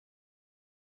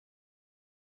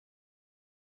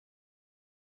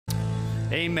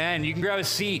Amen. You can grab a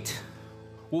seat.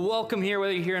 Well, welcome here,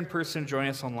 whether you're here in person or joining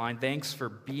us online. Thanks for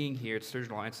being here at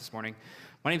Sturgeon Alliance this morning.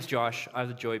 My name's Josh. I have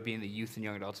the joy of being the youth and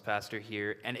young adults pastor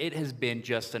here, and it has been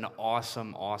just an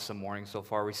awesome morning so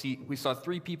far. We saw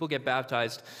 3 people get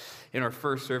baptized in our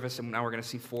first service, and now we're going to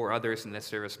see 4 others in this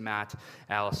service. Matt,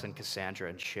 Allison, Cassandra,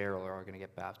 and Cheryl are all going to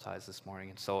get baptized this morning,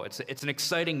 and so it's an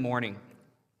exciting morning.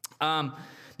 Now,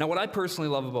 what I personally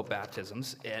love about baptism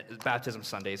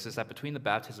Sundays is that between the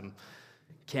baptism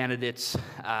candidates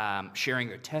sharing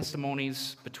their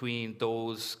testimonies, between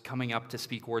those coming up to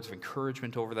speak words of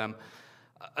encouragement over them,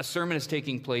 a sermon is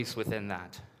taking place within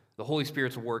that. The Holy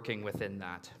Spirit's working within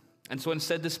that. And so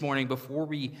instead this morning, before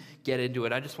we get into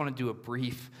it, I just want to do a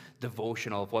brief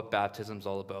devotional of what baptism's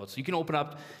all about. So you can open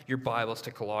up your Bibles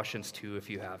to Colossians 2 if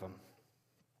you have them.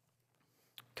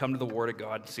 Come to the Word of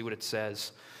God and see what it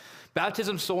says.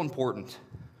 Baptism's so important.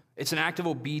 It's an act of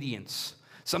obedience,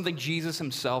 something Jesus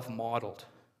himself modeled.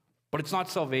 But it's not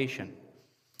salvation.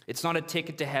 It's not a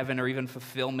ticket to heaven or even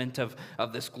fulfillment of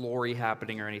this glory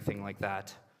happening or anything like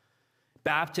that.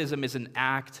 Baptism is an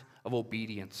act of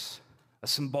obedience, a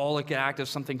symbolic act of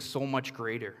something so much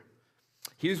greater.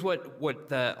 Here's what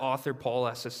the author Paul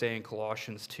has to say in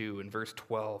Colossians 2 in verse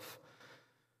 12.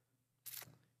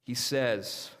 He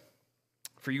says,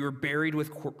 "For you were buried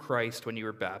with Christ when you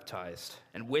were baptized,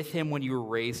 and with him when you were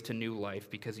raised to new life,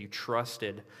 because you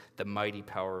trusted the mighty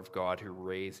power of God who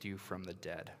raised you from the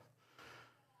dead."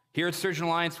 Here at Sturgeon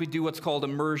Alliance, we do what's called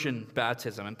immersion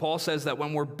baptism, and Paul says that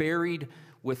when we're buried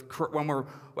with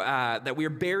that we are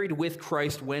buried with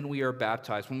Christ when we are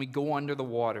baptized, when we go under the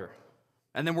water,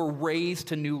 and then we're raised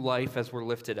to new life as we're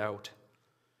lifted out.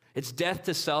 It's death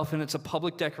to self, and it's a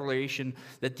public declaration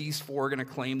that these 4 are going to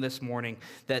claim this morning,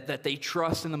 that they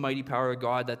trust in the mighty power of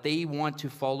God, that they want to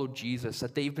follow Jesus,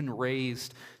 that they've been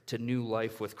raised to new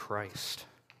life with Christ.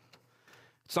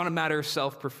 It's not a matter of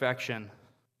self-perfection,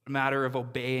 a matter of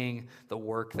obeying the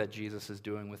work that Jesus is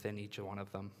doing within each one of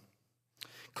them.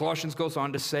 Colossians goes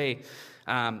on to say,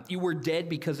 you were dead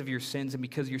because of your sins, and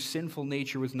because your sinful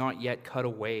nature was not yet cut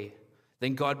away.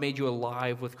 Then God made you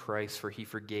alive with Christ, for he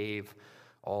forgave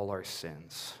all our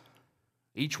sins.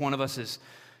 Each one of us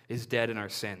is dead in our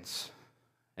sins.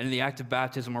 And in the act of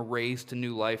baptism, we're raised to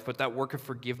new life. But that work of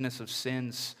forgiveness of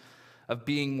sins, of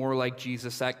being more like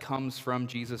Jesus, that comes from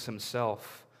Jesus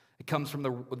himself. It comes from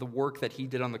the work that he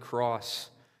did on the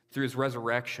cross through his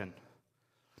resurrection.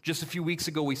 Just a few weeks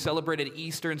ago, we celebrated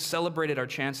Easter and celebrated our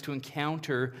chance to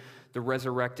encounter the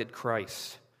resurrected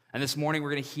Christ. And this morning, we're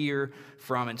going to hear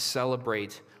from and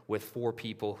celebrate with 4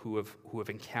 people who have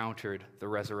encountered the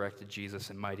resurrected Jesus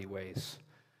in mighty ways.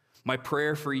 My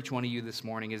prayer for each one of you this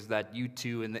morning is that you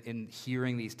too, in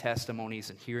hearing these testimonies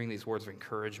and hearing these words of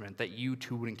encouragement, that you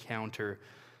too would encounter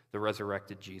the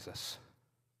resurrected Jesus.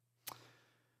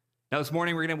 Now this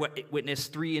morning we're going to witness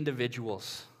 3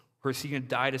 individuals who are seeking to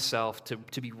die to self,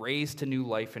 to be raised to new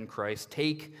life in Christ,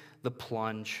 take the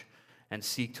plunge, and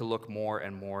seek to look more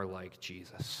and more like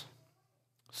Jesus.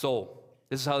 So,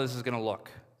 this is how this is going to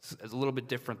look. It's a little bit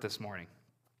different this morning.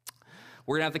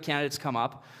 We're going to have the candidates come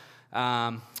up,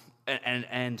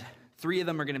 and 3 of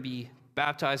them are going to be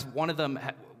baptized. One of them,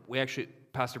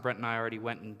 Pastor Brent and I already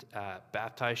went and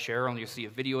baptized Cheryl, and you'll see a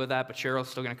video of that, but Cheryl's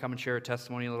still going to come and share her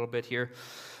testimony a little bit here.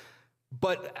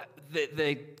 But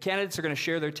the candidates are going to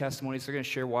share their testimonies. They're going to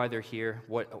share why they're here,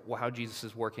 how Jesus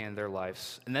is working in their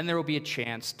lives. And then there will be a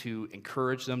chance to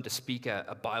encourage them, to speak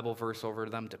a Bible verse over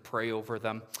them, to pray over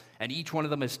them. And each one of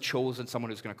them has chosen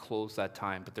someone who's going to close that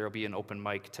time. But there will be an open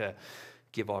mic to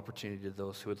give opportunity to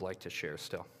those who would like to share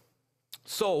still.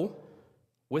 So,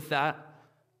 with that,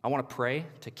 I want to pray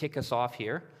to kick us off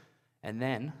here. And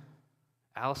then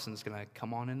Allison's going to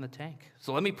come on in the tank.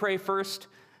 So let me pray first,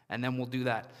 and then we'll do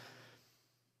that.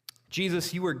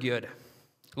 Jesus, you are good.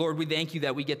 Lord, we thank you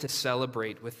that we get to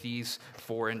celebrate with these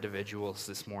 4 individuals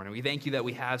this morning. We thank you that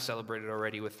we have celebrated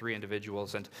already with 3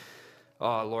 individuals. And,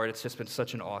 oh, Lord, it's just been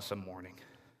such an awesome morning.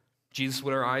 Jesus,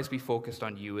 would our eyes be focused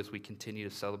on you as we continue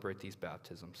to celebrate these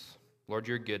baptisms? Lord,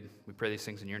 you're good. We pray these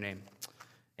things in your name.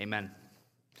 Amen.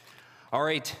 All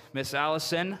right, Miss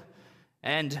Allison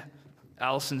and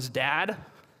Allison's dad,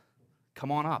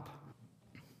 come on up.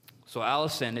 So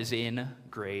Allison is in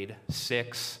grade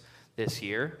 6 this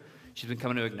year. She's been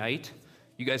coming to Ignite.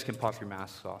 You guys can pop your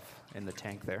masks off in the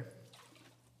tank there.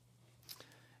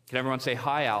 Can everyone say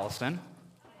hi, Allison?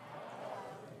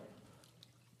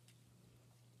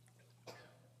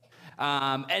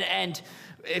 And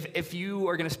if you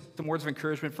are going to speak some words of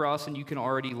encouragement for Allison, you can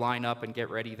already line up and get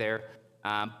ready there.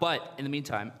 But in the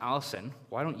meantime, Allison,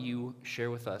 why don't you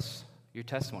share with us your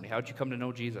testimony? How did you come to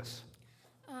know Jesus?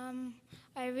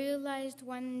 I realized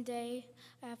one day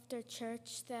after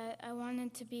church that I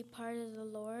wanted to be part of the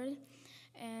Lord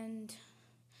and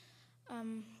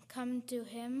come to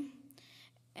Him,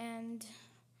 and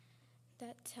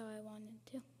that's how I wanted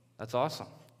to. That's awesome.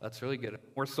 That's really good.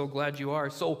 We're so glad you are.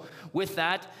 So with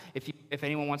that, if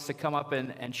anyone wants to come up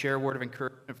and share a word of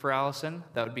encouragement for Allison,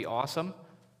 that would be awesome.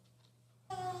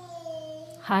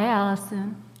 Hi,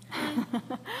 Allison.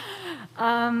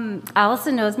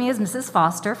 Allison knows me as Mrs.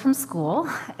 Foster from school,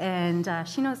 and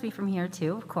she knows me from here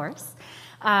too, of course.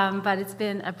 But it's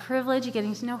been a privilege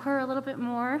getting to know her a little bit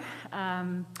more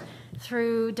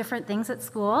through different things at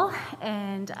school,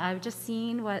 and I've just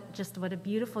seen what a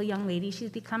beautiful young lady she's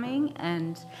becoming.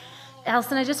 And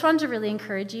Allison, I just wanted to really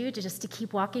encourage you to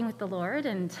keep walking with the Lord,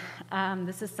 and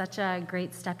this is such a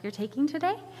great step you're taking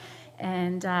today.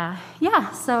 And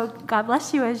so God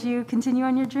bless you as you continue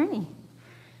on your journey.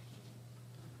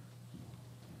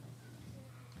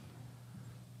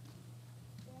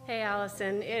 Hey,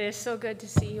 Allison, it is so good to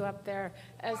see you up there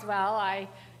as well. I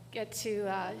get to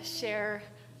share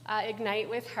Ignite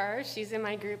with her. She's in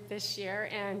my group this year,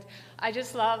 and I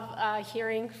just love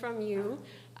hearing from you,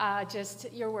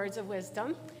 just your words of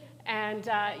wisdom and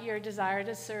your desire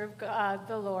to serve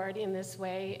the Lord in this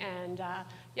way. And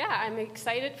I'm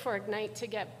excited for Ignite to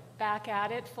get back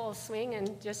at it full swing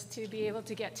and just to be able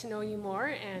to get to know you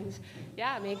more. And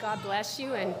may God bless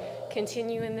you and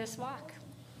continue in this walk.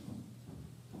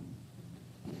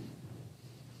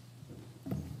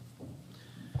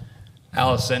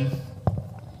 Allison,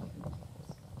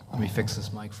 let me fix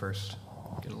this mic first.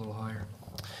 Get a little higher.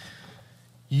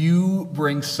 You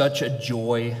bring such a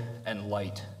joy and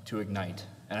light to Ignite,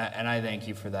 and I thank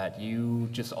you for that. You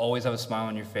just always have a smile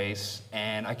on your face,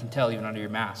 and I can tell even under your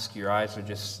mask, your eyes are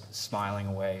just smiling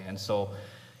away. And so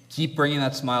keep bringing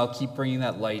that smile, keep bringing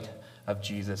that light of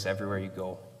Jesus everywhere you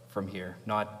go from here.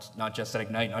 Not just at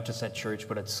Ignite, not just at church,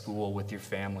 but at school with your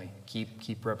family.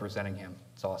 Keep representing him.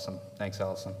 It's awesome. Thanks,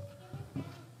 Allison.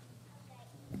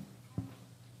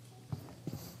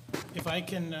 If I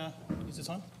can, is this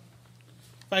on?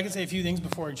 If I can say a few things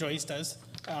before Joyce does.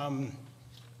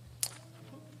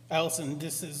 Allison,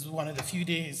 this is one of the few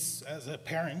days as a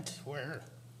parent where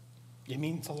it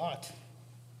means a lot.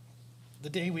 The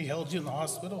day we held you in the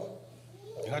hospital,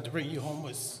 I got to bring you home,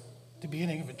 was the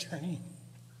beginning of a journey.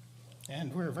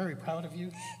 And we're very proud of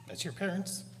you as your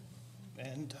parents.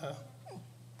 And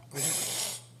we're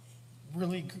just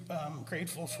really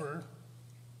grateful for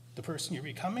the person you're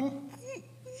becoming,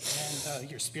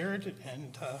 and your spirit,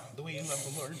 and the way you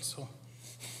love the Lord. So,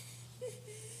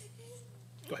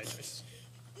 go ahead, Joyce.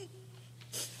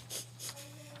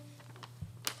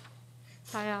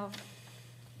 Hi,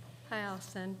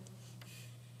 Allison.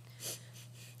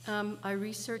 I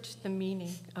researched the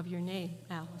meaning of your name,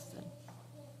 Allison.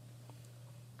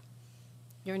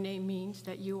 Your name means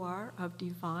that you are of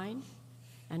divine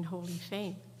and holy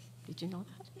fame. Did you know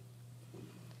that?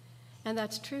 And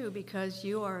that's true because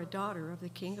you are a daughter of the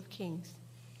King of Kings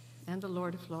and the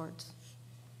Lord of Lords.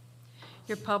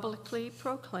 You're publicly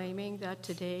proclaiming that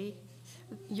today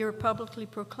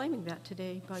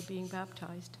by being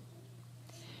baptized.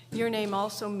 Your name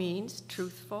also means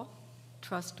truthful,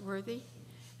 trustworthy,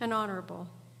 and honorable.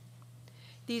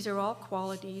 These are all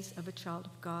qualities of a child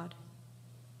of God.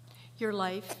 Your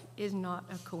life is not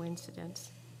a coincidence.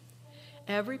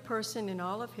 Every person in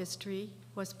all of history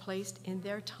was placed in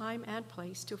their time and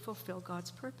place to fulfill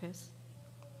God's purpose.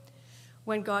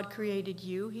 When God created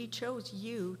you, he chose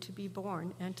you to be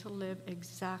born and to live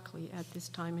exactly at this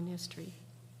time in history.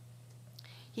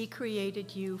 He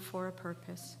created you for a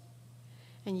purpose,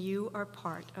 and you are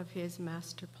part of his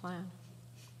master plan.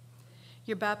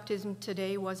 Your baptism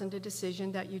today wasn't a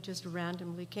decision that you just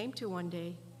randomly came to one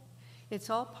day. It's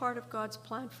all part of God's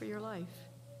plan for your life.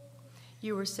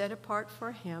 You were set apart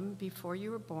for him before you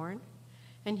were born,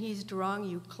 and he's drawing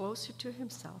you closer to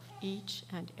himself each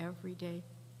and every day.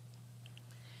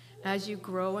 As you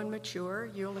grow and mature,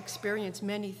 you'll experience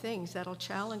many things that'll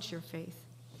challenge your faith.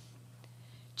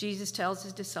 Jesus tells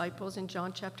his disciples in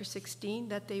John chapter 16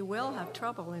 that they will have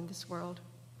trouble in this world,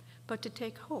 but to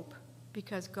take hope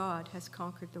because God has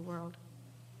conquered the world.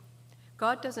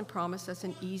 God doesn't promise us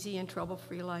an easy and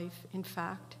trouble-free life. In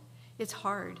fact, it's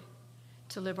hard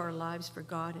to live our lives for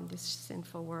God in this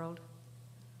sinful world.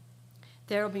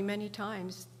 There will be many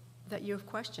times that you have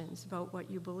questions about what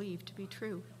you believe to be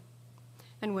true.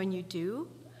 And when you do,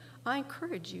 I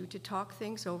encourage you to talk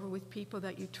things over with people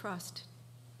that you trust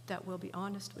that will be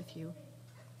honest with you.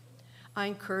 I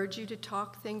encourage you to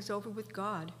talk things over with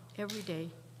God every day.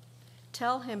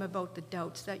 Tell him about the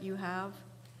doubts that you have.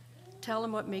 Tell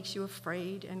him what makes you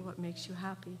afraid and what makes you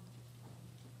happy.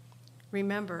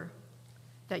 Remember,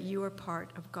 that you are part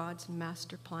of God's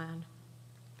master plan.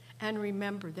 And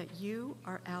remember that you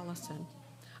are Allison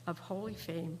of holy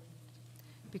fame,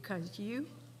 because you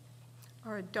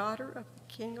are a daughter of the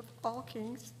King of all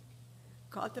kings,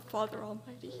 God the Father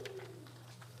Almighty.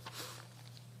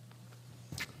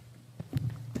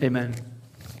 Amen.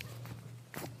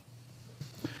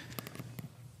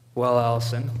 Well,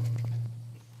 Allison,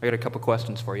 I got a couple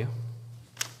questions for you.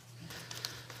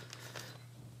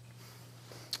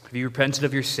 Have you repented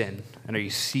of your sin, and are you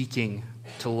seeking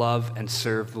to love and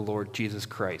serve the Lord Jesus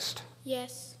Christ?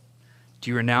 Yes. Do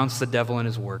you renounce the devil and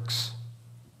his works?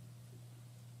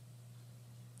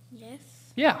 Yes.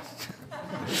 Yeah.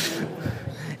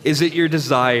 Is it your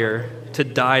desire to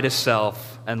die to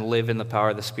self and live in the power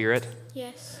of the Spirit?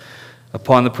 Yes.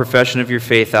 Upon the profession of your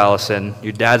faith, Allison,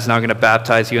 your dad's now going to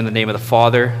baptize you in the name of the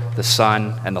Father, the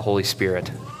Son, and the Holy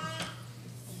Spirit.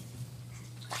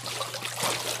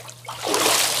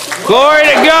 Glory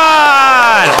to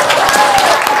God!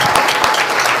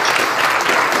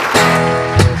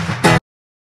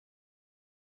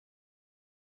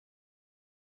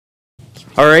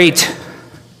 All right.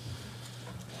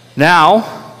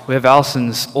 Now, we have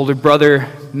Allison's older brother,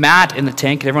 Matt, in the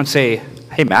tank. Can everyone say,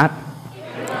 hey, Matt?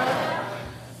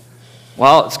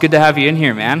 Well, it's good to have you in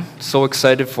here, man. So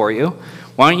excited for you.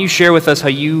 Why don't you share with us how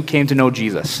you came to know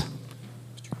Jesus?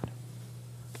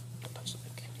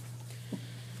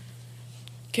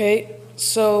 Okay,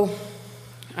 so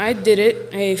I did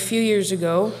it a few years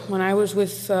ago when I was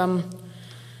with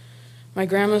my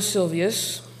grandma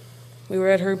Sylvia's. We were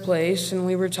at her place and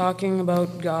we were talking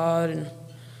about God and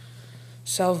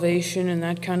salvation and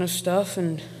that kind of stuff,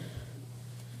 and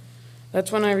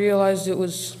that's when I realized it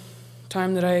was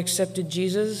time that I accepted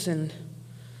Jesus, and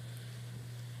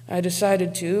I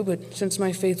decided to, but since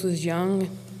my faith was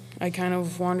young, I kind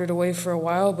of wandered away for a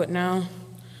while, but now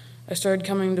I started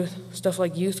coming to stuff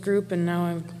like youth group, and now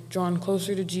I'm drawn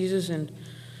closer to Jesus. And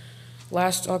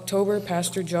last October,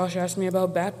 Pastor Josh asked me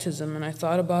about baptism, and I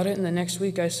thought about it, and the next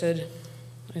week I said,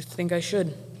 I think I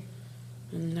should.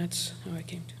 And that's how I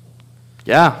came to.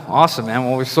 Yeah, awesome, man.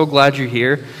 Well, we're so glad you're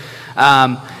here.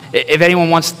 If anyone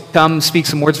wants to come speak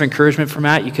some words of encouragement for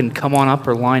Matt, you can come on up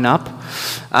or line up.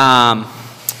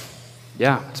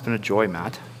 Yeah, it's been a joy,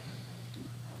 Matt.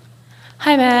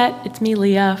 Hi, Matt. It's me,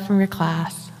 Leah, from your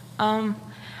class. I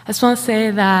just want to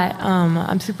say that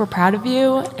I'm super proud of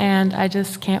you, and I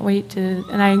just can't wait to,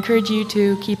 and I encourage you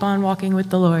to keep on walking with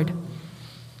the Lord.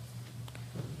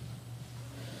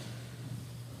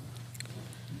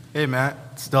 Hey, Matt.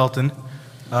 It's Dalton.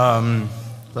 I'm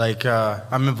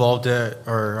involved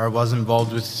I was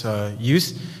involved with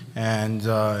youth, and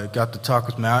got to talk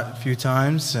with Matt a few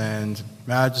times. And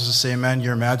Matt, just to say, man,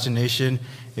 your imagination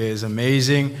is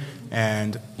amazing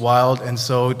and wild and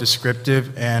so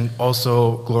descriptive, and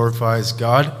also glorifies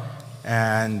God.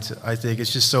 And I think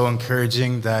it's just so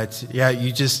encouraging that, yeah,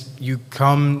 you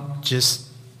come just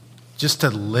to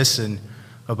listen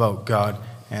about God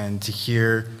and to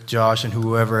hear Josh and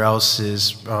whoever else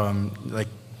is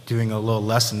doing a little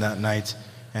lesson that night,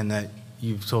 and that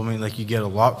you've told me you get a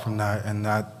lot from that, and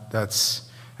that's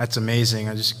amazing.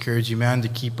 I just encourage you, man, to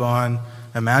keep on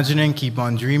imagining, keep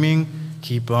on dreaming,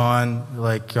 keep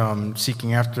on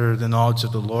seeking after the knowledge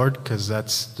of the Lord, because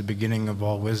that's the beginning of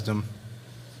all wisdom.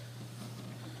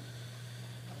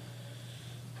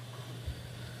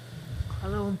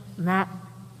 Hello, Matt.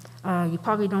 You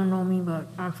probably don't know me, but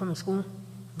I'm from school.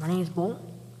 My name is Bo.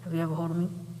 Have you ever heard of me?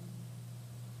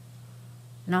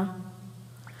 No?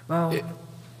 Well,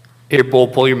 Here, Bull,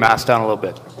 pull your mask down a little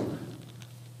bit.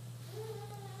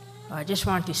 I just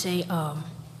wanted to say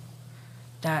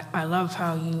that I love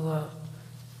how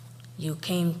you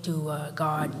came to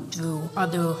God through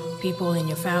other people in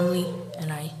your family,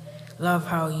 and I love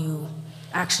how you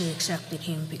actually accepted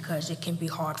Him, because it can be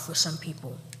hard for some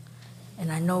people.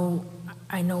 And I know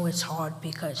it's hard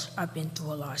because I've been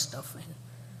through a lot of stuff, and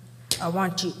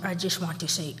I just want to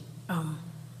say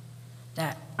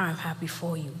that I'm happy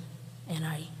for you, and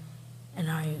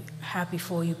I'm happy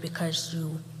for you because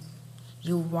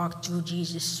you walked through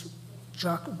Jesus,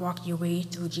 walked your way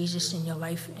through Jesus in your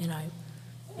life, and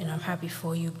I'm happy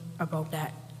for you about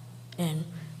that. And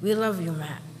we love you,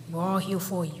 Matt. We're all here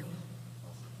for you.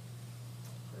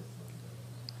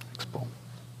 Thanks, Bull.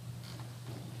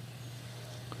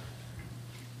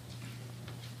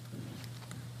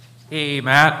 Hey,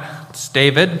 Matt, it's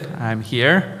David. I'm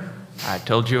here. I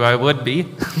told you I would be.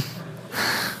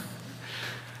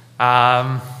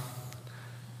 Man,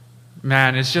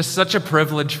 it's just such a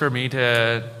privilege for me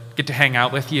to get to hang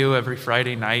out with you every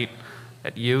Friday night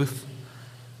at youth.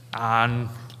 I'm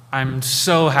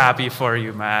so happy for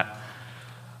you, Matt.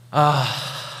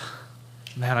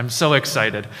 Man, I'm so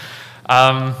excited.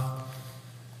 Yeah,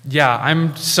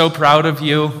 I'm so proud of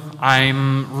you.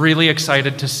 I'm really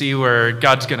excited to see where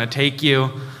God's going to take you.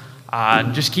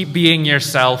 Just keep being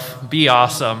yourself. Be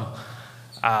awesome.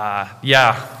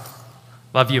 Yeah,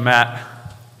 love you, Matt.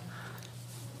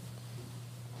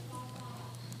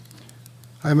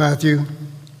 Hi, Matthew.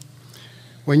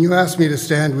 When you asked me to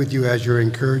stand with you as your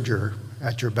encourager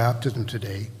at your baptism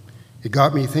today, it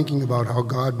got me thinking about how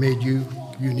God made you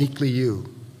uniquely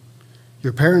you.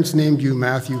 Your parents named you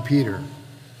Matthew Peter.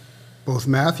 Both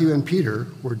Matthew and Peter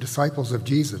were disciples of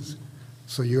Jesus,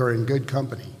 so you are in good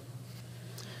company.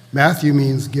 Matthew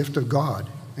means gift of God,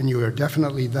 and you are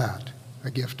definitely that,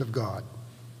 a gift of God.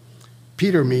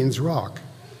 Peter means rock.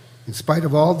 In spite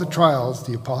of all the trials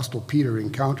the Apostle Peter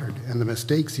encountered and the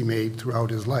mistakes he made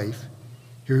throughout his life,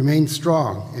 he remained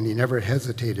strong and he never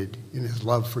hesitated in his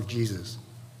love for Jesus.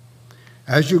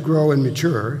 As you grow and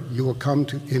mature, you will come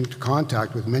into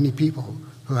contact with many people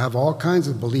who have all kinds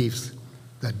of beliefs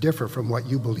that differ from what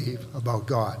you believe about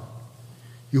God.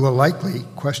 You will likely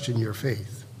question your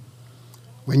faith.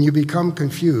 When you become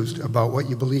confused about what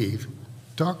you believe,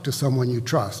 talk to someone you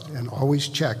trust and always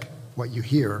check what you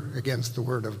hear against the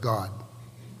Word of God.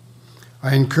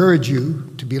 I encourage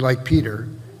you to be like Peter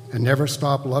and never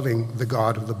stop loving the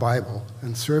God of the Bible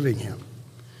and serving Him.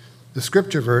 The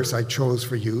scripture verse I chose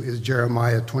for you is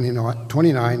Jeremiah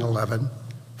 29:11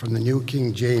 from the New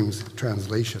King James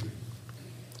translation.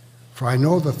 For I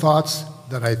know the thoughts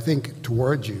that I think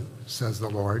towards you, says the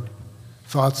Lord,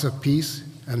 thoughts of peace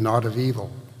and not of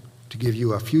evil, to give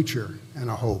you a future and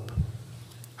a hope.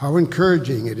 How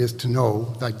encouraging it is to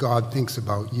know that God thinks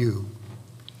about you.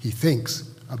 He thinks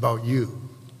about you.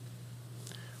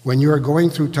 When you are going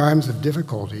through times of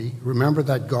difficulty, remember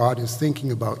that God is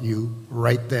thinking about you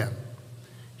right then.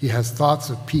 He has thoughts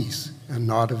of peace and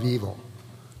not of evil.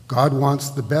 God wants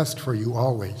the best for you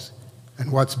always,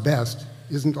 and what's best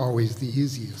isn't always the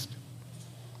easiest.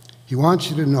 He wants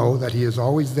you to know that He is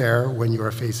always there when you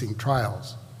are facing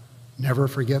trials. Never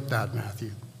forget that,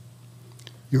 Matthew.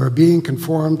 You are being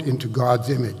conformed into God's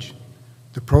image.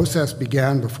 The process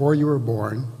began before you were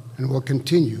born and will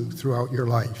continue throughout your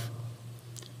life.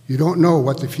 You don't know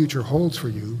what the future holds for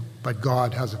you, but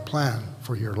God has a plan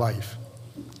for your life.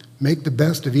 Make the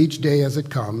best of each day as it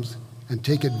comes and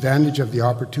take advantage of the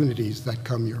opportunities that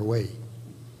come your way.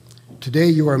 Today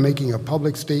you are making a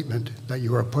public statement that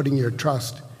you are putting your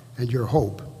trust and your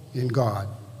hope in God.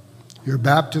 Your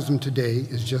baptism today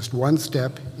is just one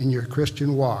step in your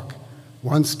Christian walk,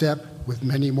 one step with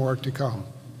many more to come.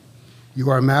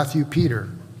 You are Matthew Peter,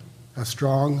 a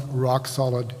strong,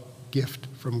 rock-solid gift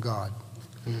from God.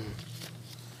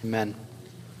 Amen.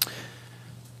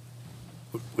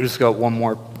 We just got one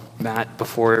more, Matt,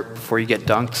 before you get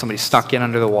dunked. Somebody stuck in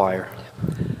under the wire.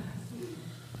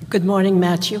 Good morning,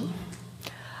 Matthew.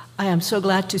 I am so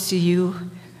glad to see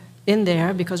you in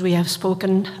there because we have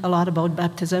spoken a lot about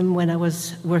baptism when I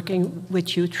was working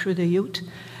with you through the youth,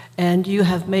 and you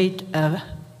have made a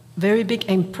very big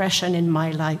impression in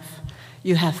my life.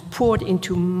 You have poured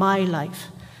into my life,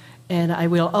 and I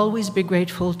will always be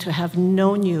grateful to have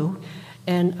known you.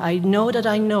 And I know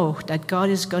that God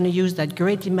is going to use that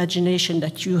great imagination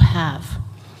that you have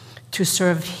to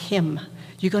serve Him.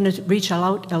 You're going to reach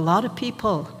out a lot of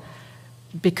people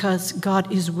because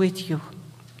God is with you.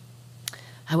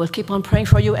 I will keep on praying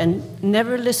for you and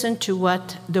never listen to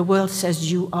what the world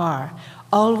says you are.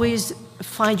 Always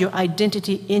find your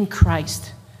identity in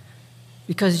Christ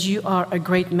because you are a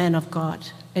great man of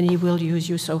God and He will use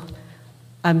you. So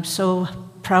I'm so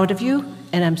proud of you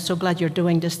and I'm so glad you're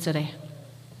doing this today.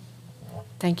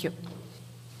 Thank you.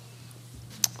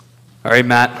 All right,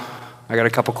 Matt, I got a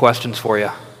couple questions for you.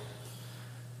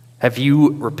 Have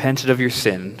you repented of your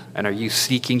sin, and are you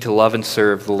seeking to love and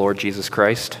serve the Lord Jesus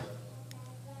Christ?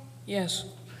 Yes.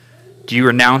 Do you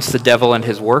renounce the devil and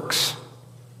his works?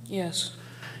 Yes.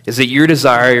 Is it your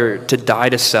desire to die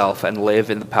to self and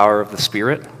live in the power of the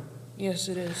Spirit? Yes,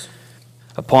 it is.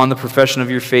 Upon the profession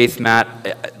of your faith,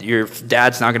 Matt, your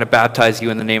dad's now going to baptize you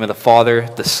in the name of the Father,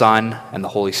 the Son, and the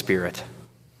Holy Spirit.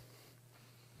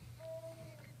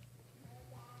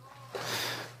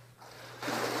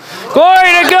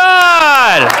 Glory to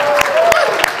God!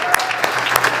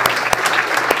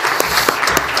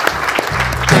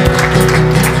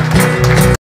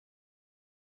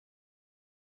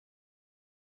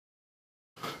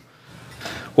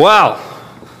 Wow.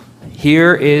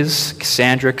 Here is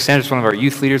Cassandra. Cassandra's one of our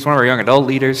youth leaders, one of our young adult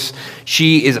leaders.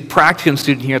 She is a practicum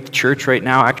student here at the church right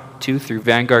now, Act 2 through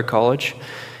Vanguard College.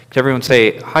 Could everyone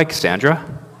say, hi,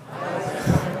 Cassandra?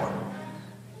 Hi.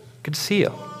 Good to see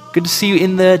you. Good to see you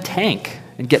in the tank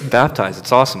and getting baptized.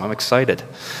 It's awesome. I'm excited.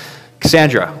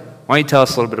 Cassandra, why don't you tell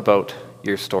us a little bit about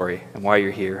your story and why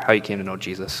you're here, how you came to know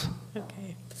Jesus?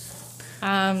 Okay.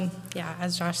 Yeah,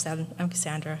 as Josh said, I'm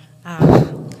Cassandra.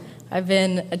 I've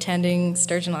been attending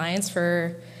Sturgeon Alliance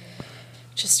for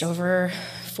just over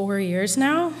 4 years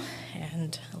now,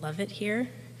 and I love it here.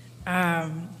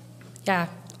 Yeah,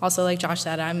 also like Josh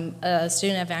said, I'm a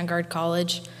student at Vanguard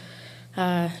College,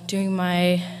 doing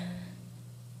my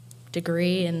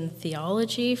degree in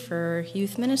theology for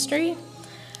youth ministry.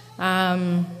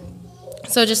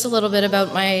 So just a little bit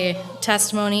about my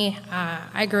testimony.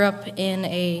 I grew up in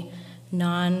a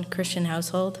non-Christian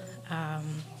household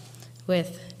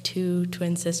with 2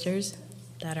 twin sisters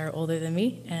that are older than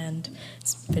me, and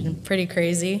it's been pretty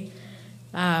crazy.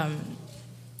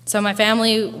 So my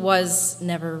family was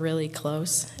never really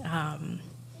close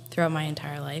throughout my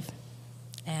entire life.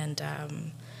 And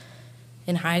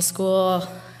in high school,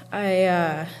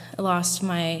 I lost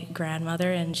my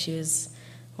grandmother, and she was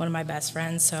one of my best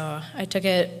friends, so I took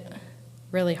it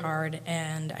really hard,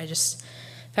 and I just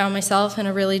found myself in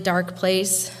a really dark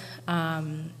place,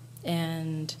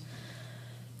 and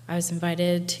I was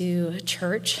invited to a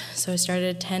church, so I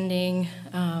started attending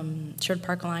Sherwood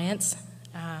Park Alliance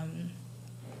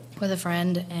with a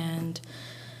friend, and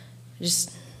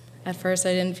just at first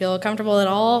I didn't feel comfortable at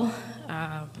all,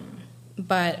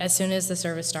 but as soon as the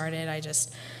service started, I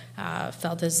just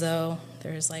felt as though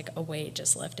there was like a weight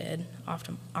just lifted off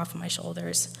of my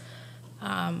shoulders.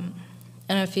 And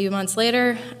a few months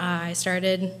later, I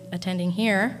started attending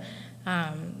here,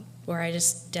 where I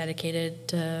just dedicated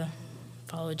to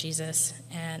follow Jesus.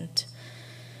 And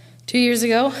 2 years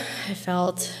ago, I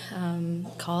felt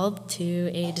called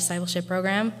to a discipleship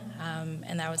program,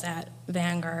 and that was at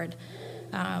Vanguard.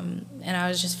 And I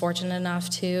was just fortunate enough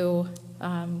to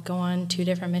go on 2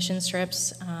 different mission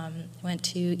trips. Went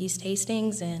to East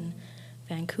Hastings in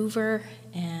Vancouver,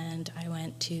 and I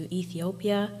went to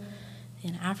Ethiopia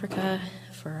in Africa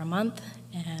for a month,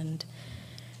 and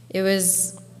it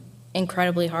was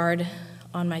incredibly hard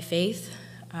on my faith,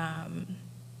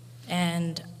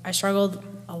 and I struggled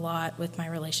a lot with my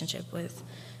relationship with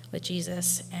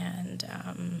Jesus, and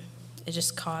it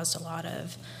just caused a lot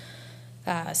of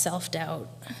self-doubt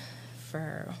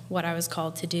for what I was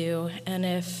called to do and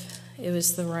if it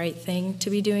was the right thing to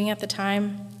be doing at the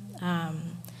time.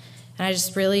 And I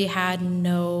just really had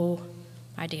no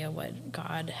idea what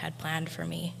God had planned for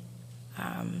me.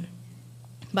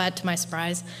 But to my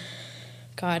surprise,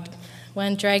 God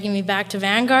went dragging me back to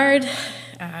Vanguard,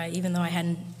 even though I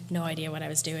had no idea what I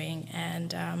was doing,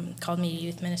 and called me to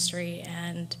youth ministry,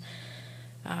 and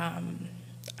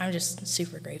I'm just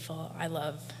super grateful. I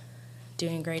love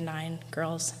doing grade 9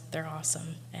 girls. They're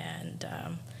awesome. And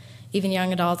even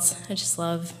young adults, I just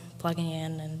love plugging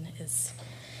in, and it's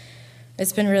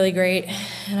been really great.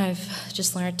 And I've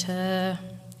just learned to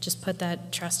just put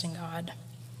that trust in God.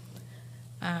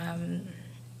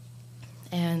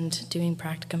 And doing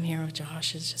practicum here with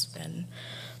Josh has just been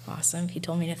awesome. He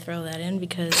told me to throw that in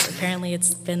because apparently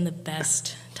it's been the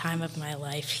best time of my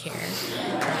life here.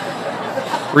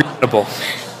 Reasonable.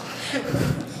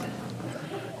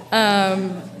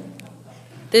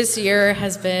 This year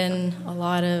has been a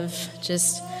lot of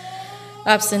just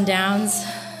ups and downs.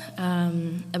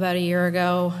 About a year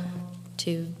ago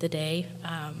to the day,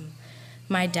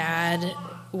 my dad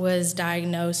was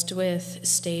diagnosed with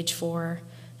stage 4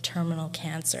 terminal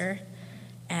cancer,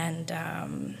 and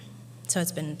so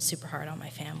it's been super hard on my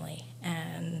family.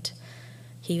 And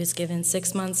he was given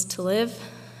 6 months to live,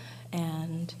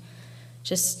 and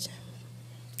just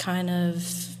kind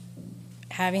of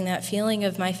having that feeling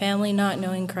of my family not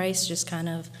knowing Christ just kind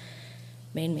of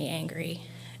made me angry,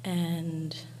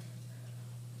 and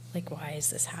like, why is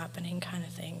this happening kind of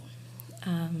thing.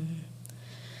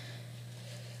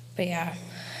 But yeah,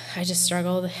 I just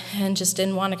struggled and just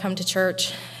didn't want to come to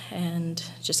church and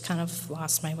just kind of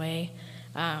lost my way.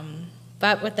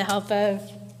 But with the help of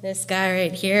this guy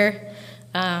right here,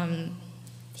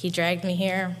 he dragged me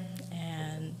here,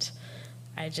 and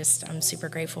I'm super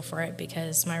grateful for it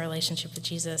because my relationship with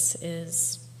Jesus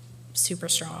is super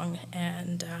strong,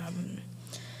 and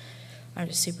I'm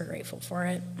just super grateful for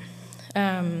it.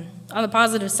 On the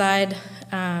positive side,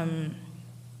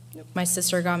 my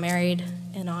sister got married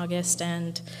in August,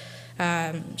 and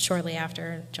shortly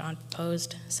after John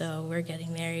proposed, so we're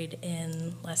getting married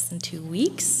in less than 2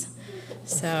 weeks.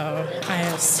 So I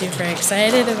am super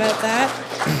excited about that.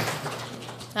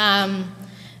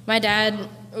 My dad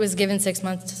was given 6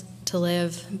 months to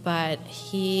live, but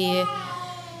he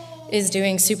is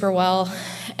doing super well,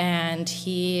 and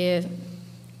he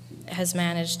has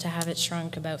managed to have it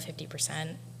shrunk about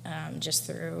 50% just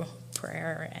through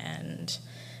prayer and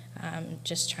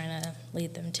just trying to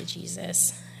lead them to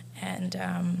Jesus. And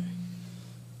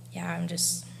yeah, I'm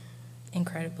just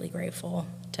incredibly grateful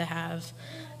to have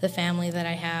the family that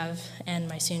I have and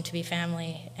my soon-to-be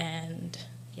family. And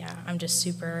yeah, I'm just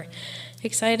super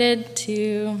excited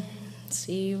to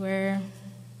see where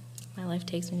my life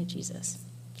takes me to Jesus.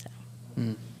 So.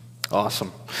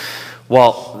 Awesome.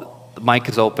 Well, the mic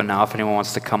is open now if anyone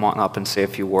wants to come on up and say a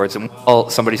few words. And while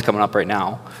somebody's coming up right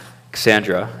now,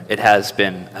 Cassandra, it has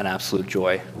been an absolute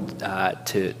joy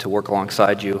to work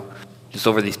alongside you just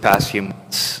over these past few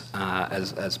months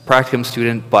as a practicum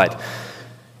student, but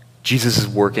Jesus is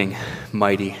working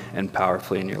mighty and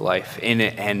powerfully in your life, in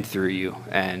it and through you,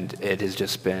 and it has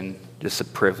just been just a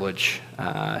privilege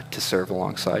to serve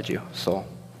alongside you. So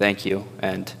thank you,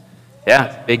 and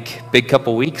yeah, big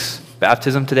couple weeks.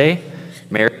 Baptism today,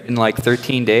 married in like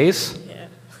 13 days. Yeah.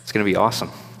 It's gonna be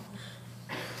awesome.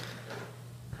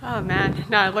 Oh man,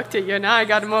 now I looked at you, now I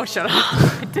got emotional.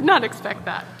 I did not expect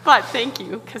that, but thank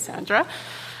you, Cassandra.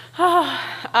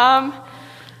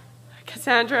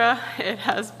 Cassandra, it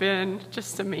has been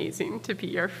just amazing to be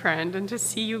your friend and to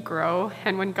see you grow.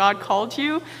 And when God called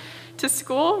you to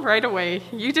school right away,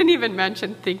 you didn't even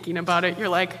mention thinking about it. You're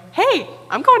like, hey,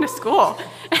 I'm going to school.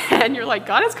 And you're like,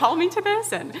 God has called me to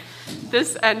this.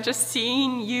 And just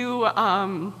seeing you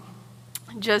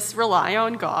just rely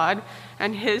on God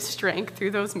and his strength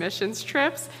through those missions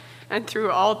trips and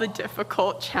through all the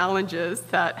difficult challenges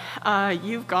that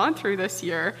you've gone through this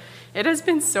year. It has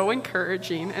been so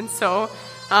encouraging, and so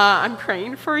I'm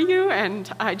praying for you,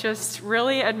 and I just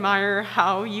really admire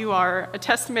how you are a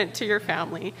testament to your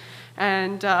family.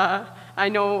 And I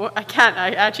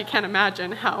actually can't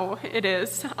imagine how it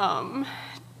is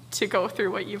to go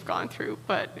through what you've gone through.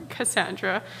 But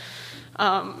Cassandra,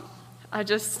 I'm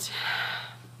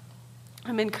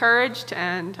encouraged,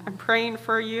 and I'm praying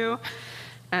for you.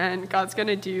 And God's going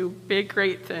to do big,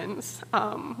 great things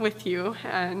with you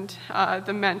and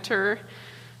the mentor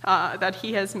that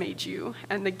he has made you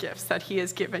and the gifts that he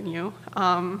has given you.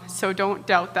 So don't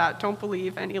doubt that. Don't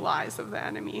believe any lies of the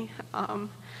enemy.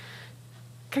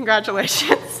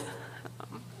 Congratulations.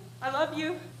 I love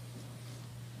you.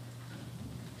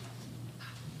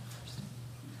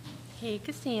 Hey,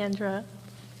 Cassandra.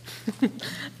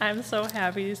 I'm so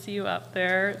happy to see you up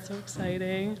there. It's so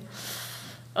exciting.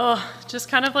 Oh, just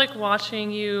kind of like watching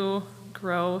you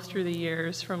grow through the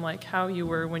years from like how you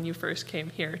were when you first came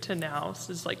here to now. This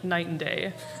is like night and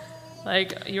day.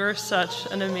 Like, you're such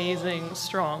an amazing,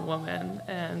 strong woman,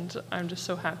 and I'm just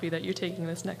so happy that you're taking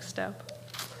this next step.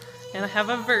 And I have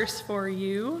a verse for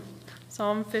you,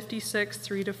 Psalm 56,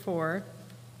 3-4.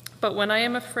 But when I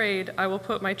am afraid, I will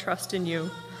put my trust in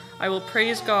you. I will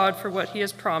praise God for what he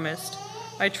has promised.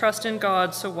 I trust in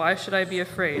God, so why should I be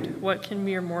afraid? What can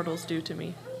mere mortals do to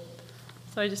me?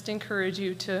 So I just encourage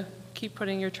you to keep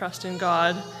putting your trust in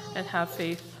God and have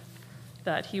faith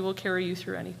that he will carry you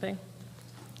through anything.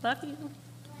 Love you.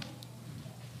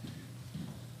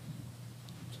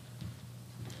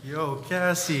 Yo,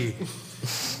 Cassie.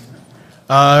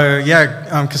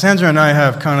 Cassandra and I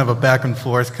have kind of a back and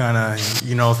forth kind of,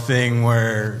 thing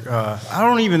where I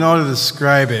don't even know how to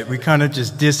describe it. We kind of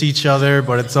just diss each other,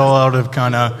 but it's all out of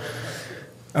kind of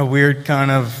a weird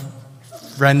kind of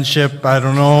friendship. I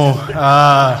don't know.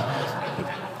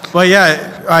 But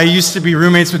yeah, I used to be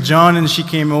roommates with John, and she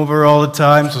came over all the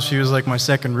time, so she was like my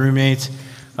second roommate.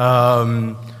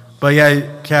 But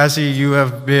yeah, Cassie, you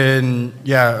have been,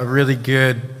 a really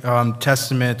good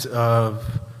testament of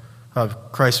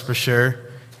Christ for sure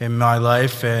in my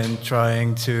life, and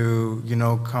trying to,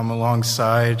 come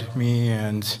alongside me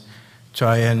and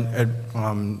try and,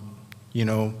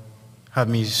 have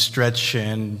me stretch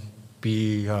and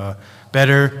be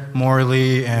better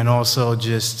morally and also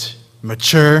just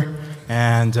mature.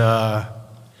 And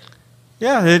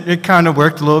it kind of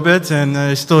worked a little bit, and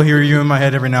I still hear you in my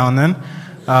head every now and then.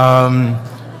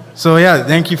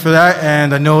 Thank you for that,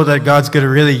 and I know that God's going to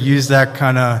really use that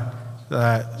kind of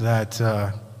that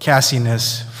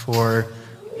Cassiness for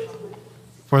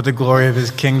the glory of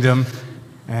his kingdom,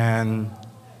 and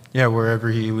wherever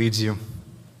he leads you.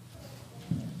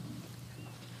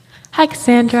 Hi,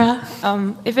 Cassandra.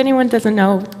 If anyone doesn't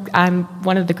know, I'm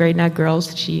one of the grade 9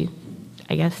 girls she,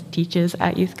 I guess, teaches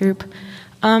at youth group.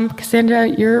 Cassandra,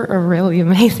 you're a really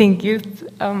amazing youth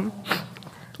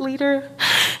leader,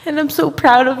 and I'm so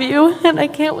proud of you, and I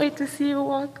can't wait to see you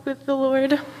walk with the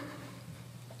Lord.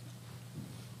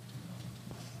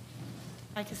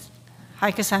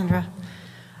 Hi, Cassandra.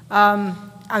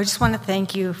 I just want to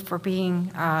thank you for being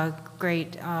a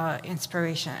great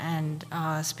inspiration and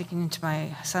speaking into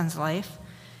my son's life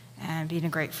and being a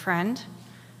great friend,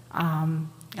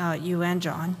 you and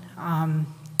John.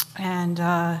 And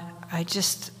I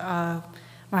just, my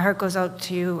heart goes out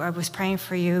to you. I was praying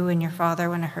for you and your father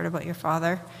when I heard about your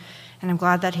father. And I'm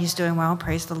glad that he's doing well.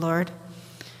 Praise the Lord.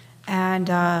 And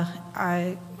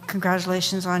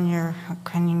congratulations on your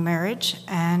pending marriage.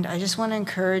 And I just want to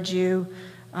encourage you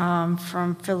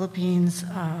from Philippines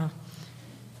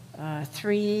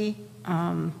 3,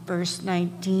 verse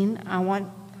 19.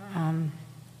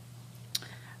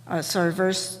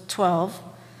 Verse 12.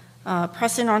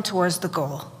 Pressing on towards the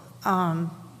goal.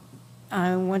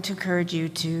 I want to encourage you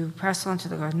to press on to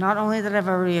the goal. Not only that I've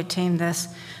already attained this,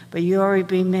 but you already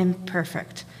been made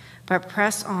perfect. But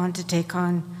press on to take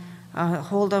on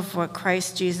hold of what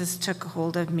Christ Jesus took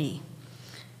hold of me.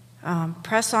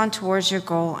 Press on towards your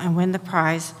goal and win the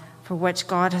prize for which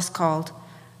God has called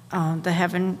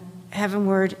the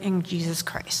heavenward in Jesus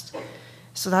Christ.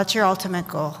 So that's your ultimate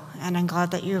goal, and I'm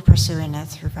glad that you're pursuing it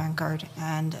through Vanguard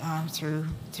and through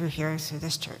here, through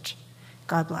this church.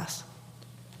 God bless.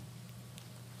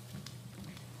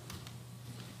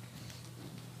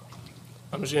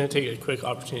 I'm just going to take a quick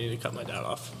opportunity to cut my dad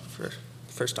off for the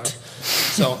first time.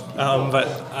 So,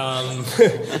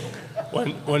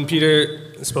 when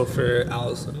Peter spoke for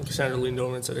Alice, Cassandra leaned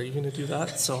over and said, "Are you going to do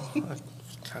that?" So I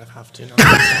kind of have to now.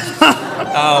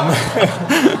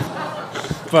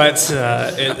 But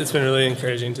it's been really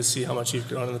encouraging to see how much you've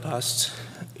grown in the past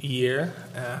year,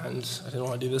 and I didn't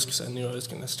want to do this because I knew I was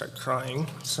going to start crying.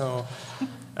 So,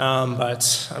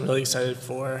 but I'm really excited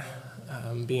for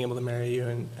being able to marry you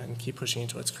and keep pushing you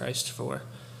towards Christ for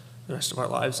the rest of our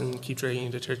lives and keep dragging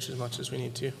you to church as much as we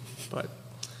need to. But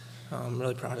I'm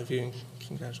really proud of you and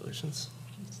congratulations.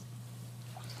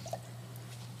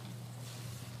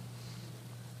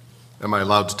 Am I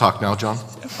allowed to talk now, John?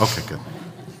 Yeah. Okay, good.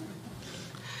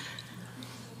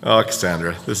 Oh,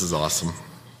 Cassandra, this is awesome.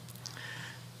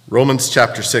 Romans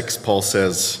chapter 6, Paul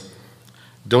says,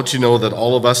 "Don't you know that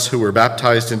all of us who were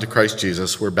baptized into Christ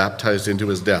Jesus were baptized into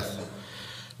his death?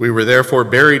 We were therefore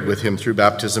buried with him through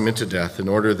baptism into death, in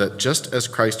order that just as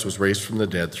Christ was raised from the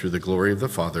dead through the glory of the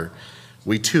Father,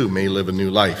 we too may live a new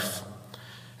life."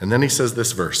 And then he says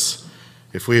this verse,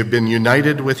 "If we have been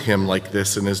united with him like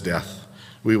this in his death,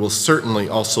 we will certainly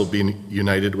also be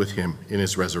united with him in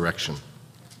his resurrection."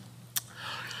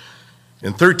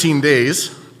 In 13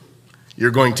 days, you're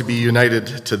going to be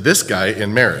united to this guy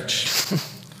in marriage.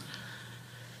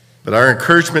 But our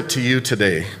encouragement to you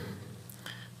today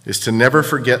is to never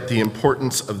forget the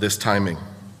importance of this timing.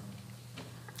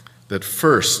 That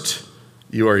first,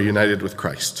 you are united with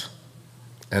Christ,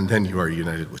 and then you are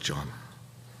united with John.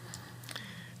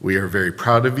 We are very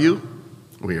proud of you.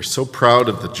 We are so proud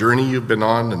of the journey you've been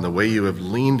on and the way you have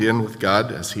leaned in with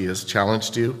God as he has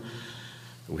challenged you.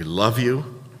 We love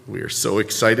you. We are so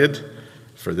excited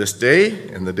for this day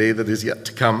and the day that is yet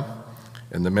to come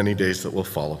and the many days that will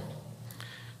follow.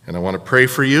 And I want to pray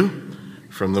for you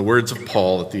from the words of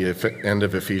Paul at the end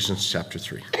of Ephesians chapter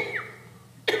 3.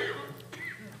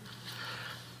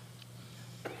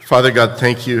 Father God,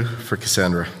 thank you for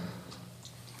Cassandra.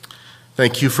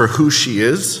 Thank you for who she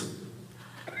is,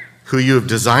 who you have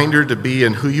designed her to be,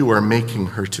 and who you are making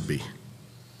her to be.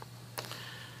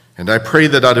 And I pray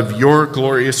that out of your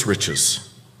glorious riches,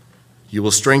 you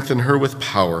will strengthen her with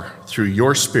power through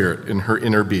your Spirit in her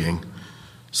inner being,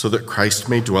 so that Christ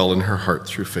may dwell in her heart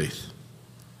through faith.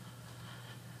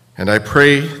 And I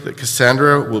pray that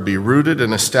Cassandra will be rooted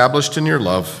and established in your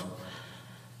love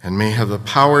and may have the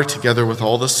power, together with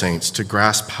all the saints, to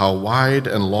grasp how wide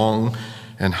and long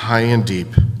and high and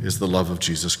deep is the love of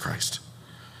Jesus Christ,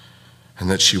 and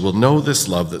that she will know this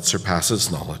love that surpasses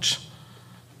knowledge,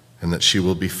 and that she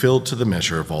will be filled to the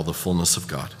measure of all the fullness of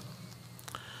God.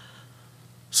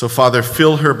 So, Father,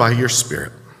 fill her by your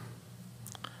Spirit.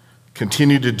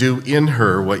 Continue to do in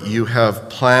her what you have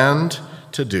planned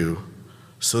to do,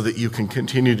 so that you can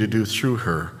continue to do through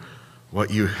her what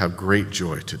you have great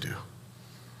joy to do.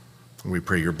 And we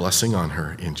pray your blessing on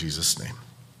her in Jesus' name.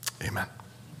 Amen.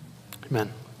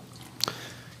 Amen.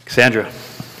 Cassandra,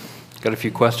 got a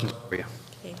few questions for you.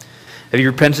 Okay. Have you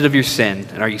repented of your sin,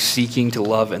 and are you seeking to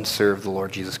love and serve the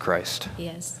Lord Jesus Christ?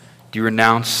 Yes. Do you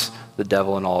renounce the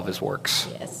devil and all of his works?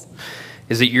 Yes.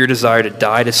 Is it your desire to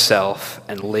die to self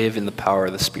and live in the power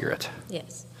of the Spirit?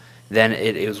 Yes. Then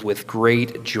it is with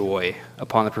great joy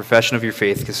upon the profession of your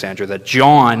faith, Cassandra, that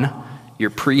John, your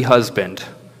pre-husband,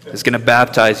 is going to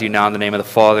baptize you now in the name of the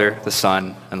Father, the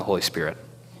Son, and the Holy Spirit.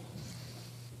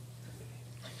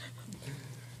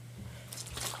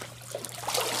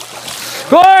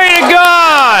 Glory to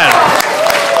God!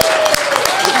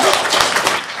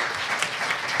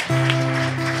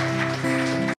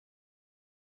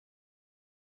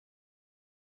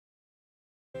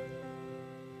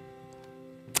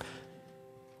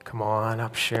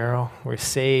 job, Cheryl. We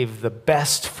saved the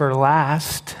best for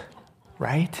last,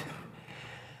 right?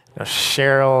 Now,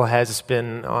 Cheryl has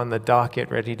been on the docket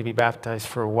ready to be baptized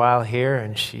for a while here,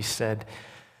 and she said,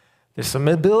 there's some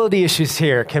mobility issues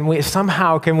here. Can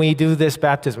we do this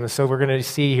baptism? So we're going to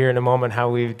see here in a moment how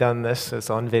we've done this. It's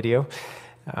on video.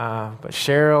 But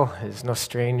Cheryl is no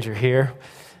stranger here,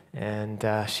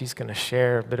 and she's going to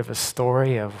share a bit of a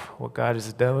story of what God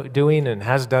is doing and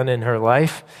has done in her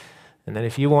life. And then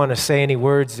if you want to say any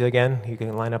words again, you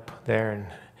can line up there and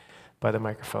by the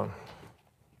microphone.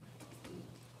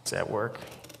 Does that work?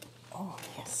 Oh,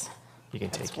 yes. You can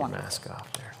take your mask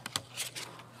off there.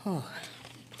 Oh.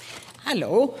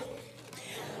 Hello.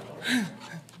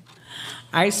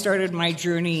 I started my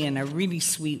journey in a really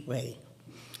sweet way.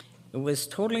 It was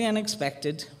totally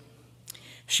unexpected.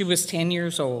 She was 10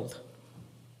 years old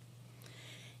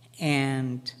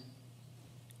and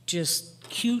just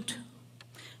cute,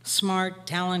 smart,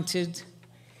 talented,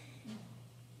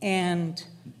 and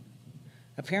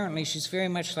apparently she's very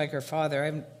much like her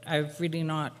father. I've really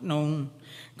not known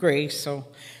Grace, so,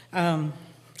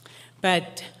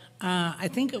 but I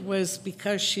think it was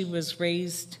because she was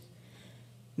raised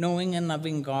knowing and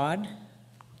loving God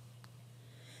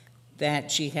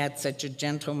that she had such a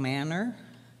gentle manner,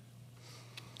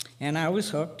 and I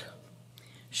was hooked.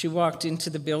 She walked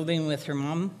into the building with her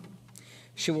mom.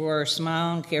 She wore a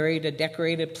smile and carried a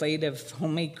decorated plate of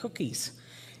homemade cookies,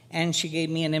 and she gave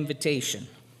me an invitation.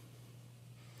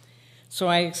 So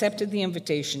I accepted the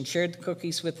invitation, shared the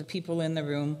cookies with the people in the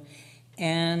room,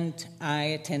 and I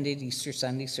attended Easter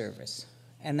Sunday service.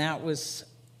 And that was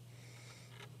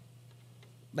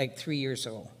like 3 years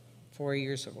ago, 4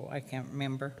 years ago, I can't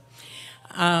remember.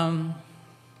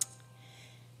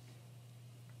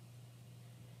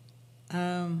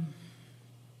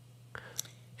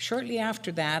 Shortly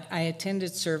after that, I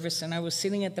attended service, and I was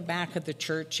sitting at the back of the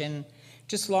church and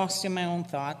just lost in my own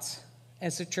thoughts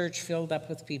as the church filled up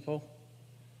with people.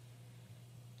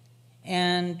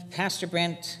 And Pastor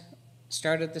Brent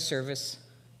started the service.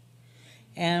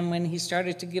 And when he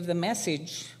started to give the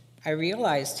message, I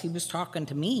realized he was talking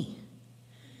to me.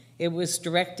 It was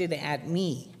directed at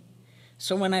me.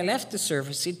 So when I left the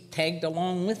service, it tagged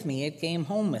along with me. It came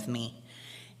home with me.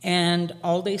 And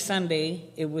all day Sunday,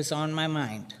 it was on my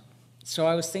mind. So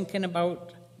I was thinking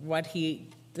about what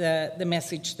the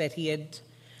message that he had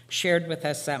shared with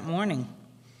us that morning.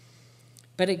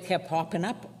 But it kept popping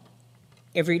up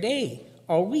every day,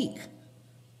 all week.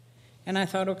 And I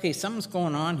thought, okay, something's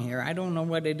going on here. I don't know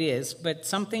what it is, but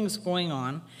something's going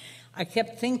on. I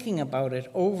kept thinking about it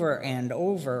over and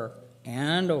over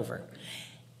and over.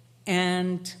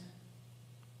 And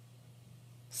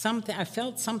I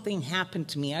felt something happened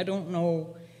to me. I don't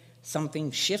know,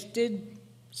 something shifted,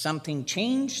 something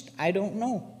changed. I don't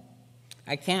know.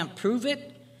 I can't prove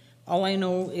it. All I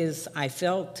know is I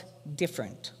felt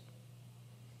different.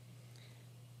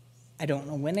 I don't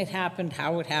know when it happened,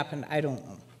 how it happened, I don't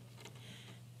know.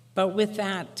 But with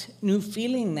that new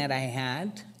feeling that I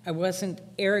had, I wasn't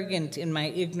arrogant in my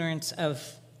ignorance of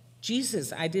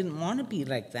Jesus. I didn't want to be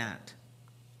like that.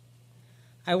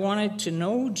 I wanted to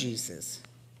know Jesus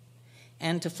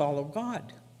and to follow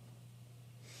God.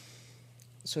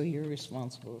 So you're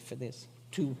responsible for this,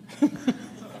 too.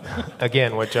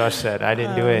 Again, what Josh said, I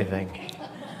didn't do anything.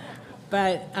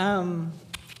 But,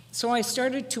 so I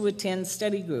started to attend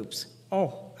study groups.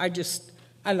 Oh,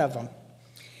 I love them.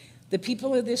 The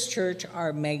people of this church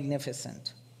are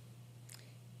magnificent.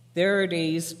 There are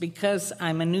days, because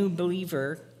I'm a new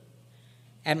believer,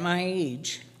 at my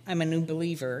age, I'm a new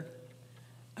believer.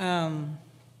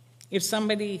 If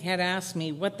somebody had asked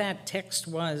me what that text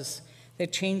was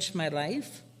that changed my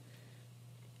life,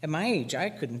 at my age, I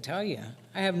couldn't tell you.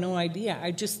 I have no idea.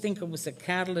 I just think it was a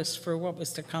catalyst for what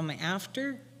was to come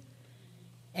after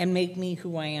and make me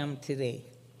who I am today.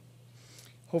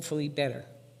 Hopefully better.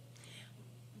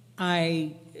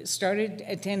 I started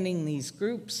attending these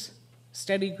groups,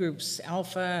 study groups,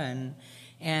 Alpha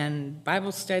and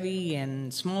Bible study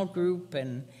and small group,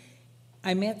 and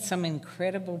I met some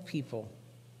incredible people.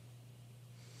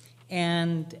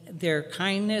 And their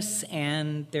kindness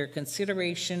and their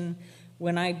consideration,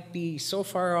 when I'd be so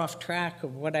far off track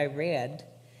of what I read,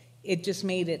 it just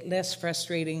made it less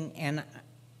frustrating and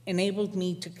enabled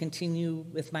me to continue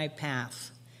with my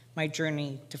path, my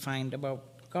journey to find about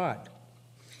God.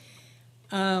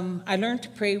 I learned to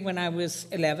pray when I was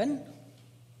 11.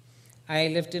 I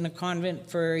lived in a convent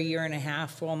for a year and a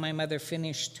half while my mother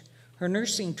finished her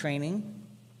nursing training.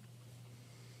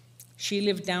 She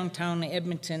lived downtown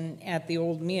Edmonton at the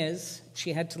old Mia's.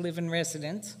 She had to live in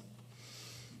residence.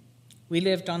 We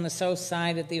lived on the south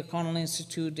side at the O'Connell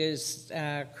Institute, is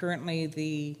currently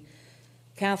the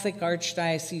Catholic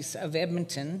Archdiocese of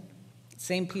Edmonton,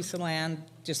 same piece of land,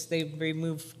 just they've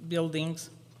removed buildings.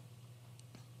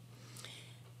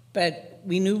 But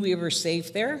we knew we were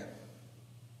safe there.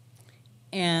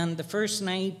 And the first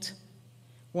night,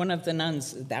 one of the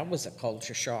nuns, that was a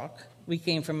culture shock. We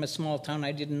came from a small town,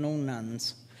 I didn't know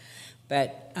nuns.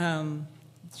 But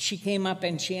she came up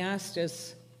and she asked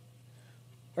us,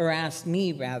 or asked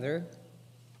me rather,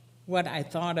 what I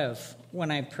thought of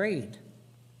when I prayed.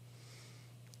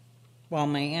 While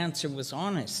my answer was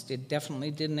honest, it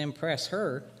definitely didn't impress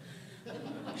her.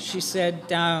 She said,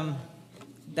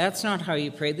 that's not how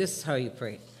you pray, this is how you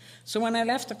pray. So when I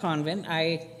left the convent,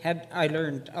 I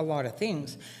learned a lot of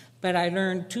things, but I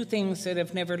learned two things that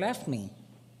have never left me.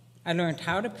 I learned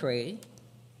how to pray,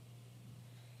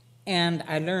 and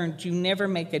I learned you never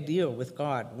make a deal with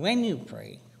God when you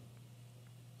pray.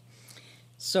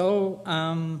 So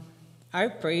I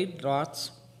prayed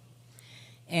lots,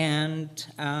 and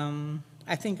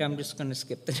I think I'm just going to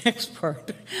skip the next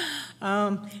part.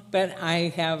 But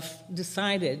I have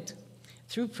decided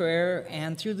through prayer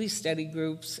and through these study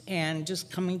groups and just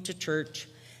coming to church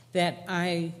that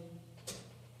I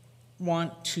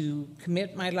want to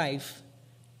commit my life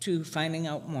to finding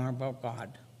out more about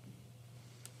God.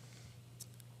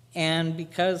 And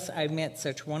because I've met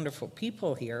such wonderful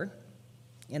people here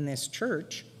in this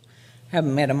church,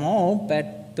 haven't met them all,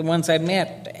 but the ones I've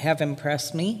met have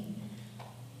impressed me,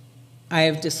 I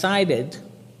have decided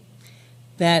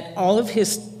that all of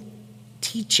his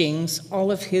teachings,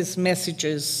 all of his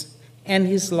messages and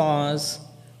his laws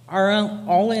are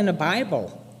all in a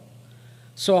Bible.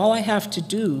 So all I have to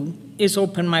do is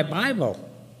open my Bible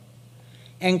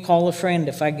and call a friend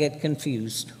if I get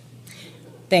confused.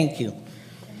 Thank you.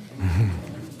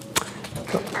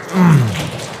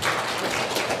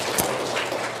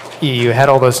 You had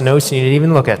all those notes and you didn't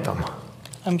even look at them.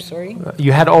 I'm sorry?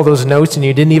 You had all those notes and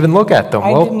you didn't even look at them.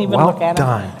 I didn't even look at them.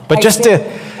 Well done. But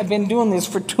I've been doing this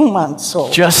for 2 months, so.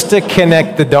 Just to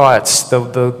connect the dots,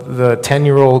 the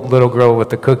 10-year-old little girl with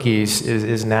the cookies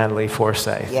is Natalie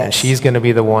Forsyth. Yes. And she's going to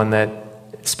be the one that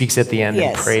speaks at the end and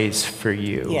Yes. prays for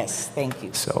you. Yes, thank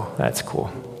you. So that's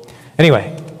cool.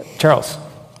 Anyway, Charles.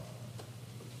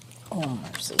 Oh,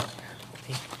 mercy.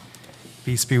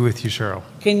 Peace be with you, Cheryl.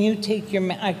 Can you take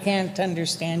your, I can't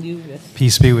understand you with.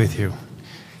 Peace be with you.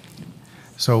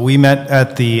 So we met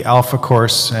at the Alpha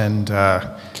course, and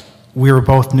we were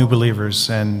both new believers,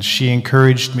 and she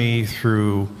encouraged me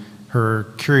through her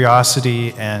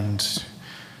curiosity and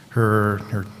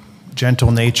her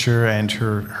gentle nature and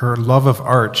her love of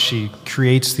art. She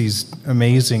creates these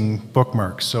amazing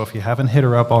bookmarks. So if you haven't hit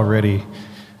her up already,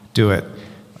 do it.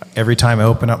 Every time I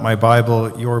open up my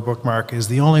Bible, your bookmark is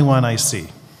the only one I see.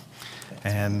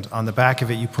 And on the back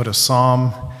of it, you put a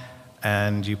psalm,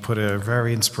 and you put a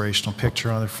very inspirational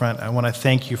picture on the front. I want to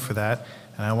thank you for that,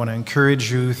 and I want to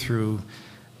encourage you through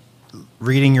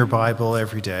reading your Bible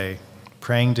every day,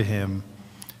 praying to Him,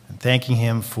 and thanking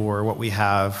Him for what we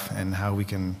have and how we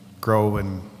can grow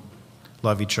and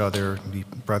love each other and be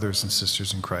brothers and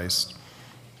sisters in Christ.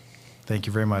 Thank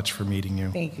you very much for meeting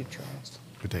you. Thank you, Charles.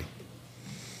 Good day.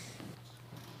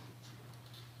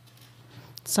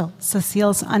 So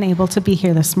Cecile's unable to be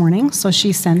here this morning, so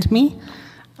she sent me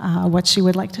what she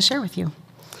would like to share with you.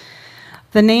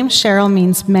 The name Cheryl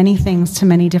means many things to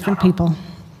many different people.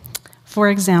 For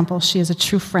example, she is a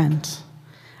true friend,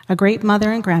 a great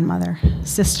mother and grandmother,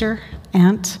 sister,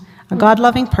 aunt, a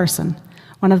God-loving person,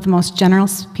 one of the most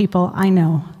generous people I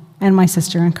know, and my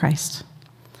sister in Christ.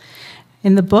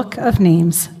 In the book of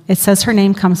names, it says her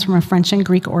name comes from a French and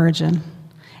Greek origin.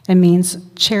 It means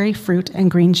cherry fruit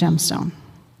and green gemstone.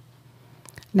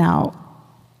 Now,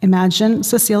 imagine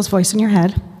Cecile's voice in your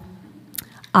head.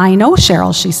 I know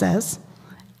Cheryl, she says,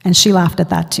 and she laughed at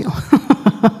that too.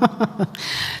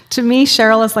 To me,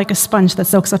 Cheryl is like a sponge that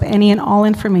soaks up any and all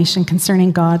information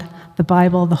concerning God, the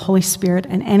Bible, the Holy Spirit,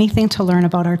 and anything to learn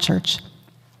about our church.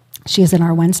 She is in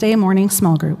our Wednesday morning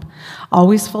small group,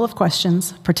 always full of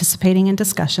questions, participating in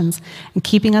discussions, and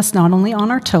keeping us not only on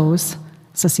our toes,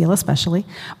 Cecile especially,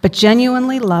 but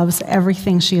genuinely loves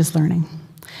everything she is learning.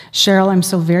 Cheryl, I'm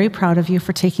so very proud of you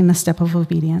for taking the step of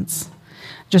obedience.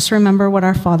 Just remember what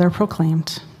our Father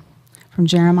proclaimed from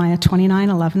Jeremiah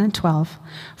 29:11 and 12.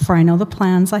 For I know the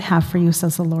plans I have for you,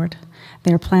 says the Lord.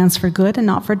 They are plans for good and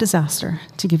not for disaster,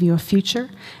 to give you a future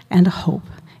and a hope.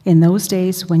 In those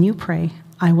days when you pray,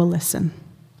 I will listen.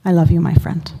 I love you, my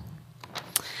friend.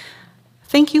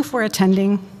 Thank you for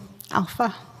attending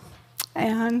Alpha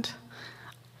and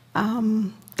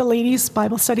the ladies'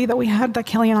 Bible study that we had, that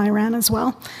Kelly and I ran as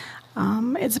well.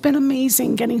 It's been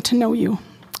amazing getting to know you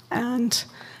and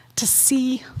to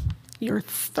see your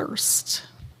thirst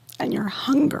and your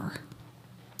hunger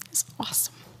is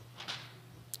awesome.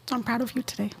 So I'm proud of you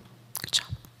today. Good job.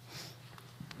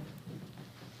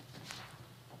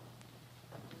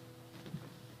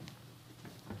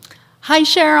 Hi,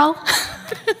 Cheryl.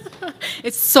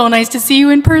 It's so nice to see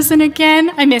you in person again.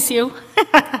 I miss you.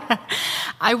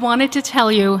 I wanted to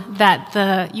tell you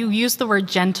that you used the word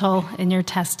gentle in your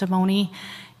testimony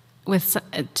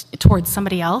towards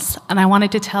somebody else, and I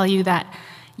wanted to tell you that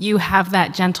you have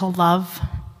that gentle love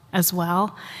as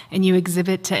well, and you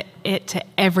exhibit it to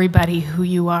everybody who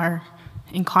you are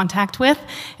in contact with,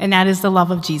 and that is the love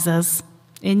of Jesus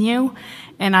in you.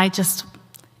 And I just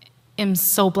am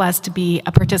so blessed to be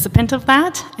a participant of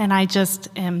that, and I just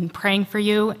am praying for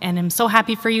you and am so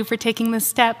happy for you for taking this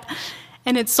step,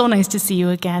 and it's so nice to see you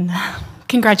again.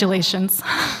 Congratulations.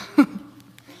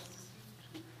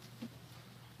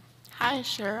 Hi,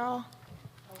 Cheryl.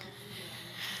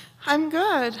 I'm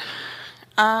good.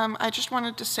 I just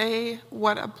wanted to say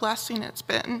what a blessing it's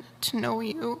been to know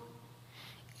you.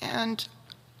 And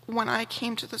when I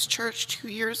came to this church 2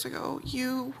 years ago,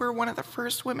 you were one of the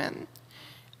first women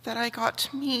that I got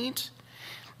to meet,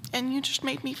 and you just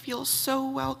made me feel so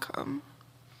welcome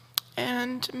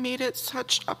and made it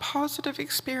such a positive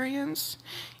experience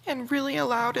and really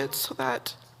allowed it so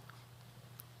that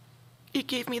it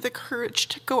gave me the courage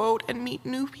to go out and meet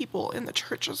new people in the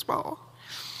church as well.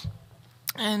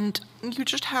 And you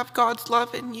just have God's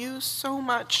love in you so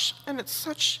much, and it's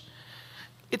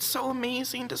so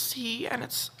amazing to see, and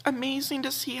it's amazing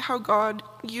to see how God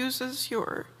uses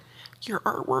your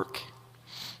artwork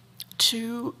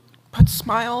to put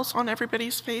smiles on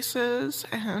everybody's faces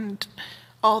and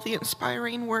all the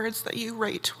inspiring words that you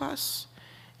write to us,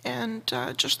 and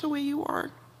just the way you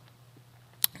are.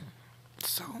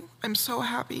 So I'm so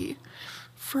happy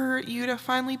for you to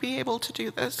finally be able to do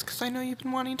this, because I know you've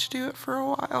been wanting to do it for a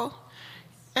while,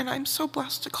 and I'm so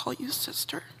blessed to call you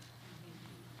sister.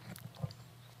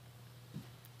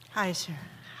 Hi, sir.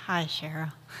 Hi,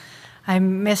 Cheryl. I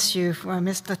miss you. I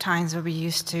miss the times where we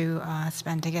used to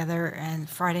spend together and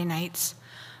Friday nights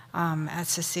at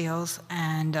Cecile's,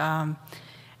 and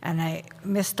I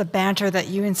miss the banter that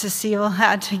you and Cecile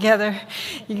had together.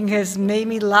 You guys made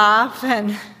me laugh,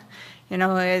 and you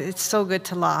know it's so good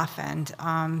to laugh. And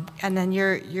then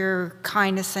your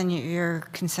kindness and your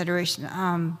consideration,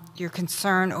 your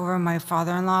concern over my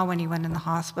father-in-law when he went in the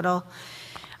hospital.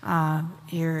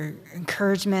 Your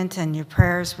encouragement and your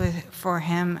prayers for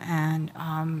him, and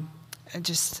it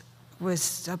just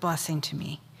was a blessing to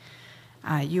me.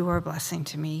 You were a blessing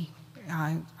to me.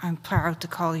 I'm proud to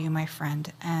call you my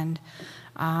friend, and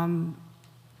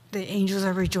the angels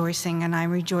are rejoicing, and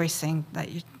I'm rejoicing that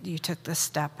you took this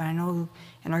step. And I know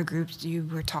in our groups you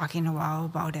were talking a while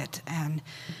about it, and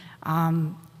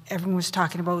everyone was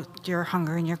talking about your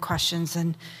hunger and your questions,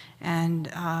 and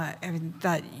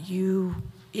that you,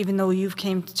 even though you've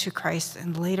came to Christ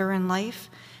and later in life,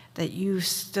 that you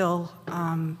still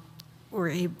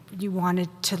you wanted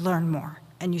to learn more,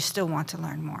 and you still want to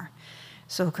learn more.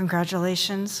 So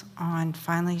congratulations on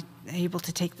finally able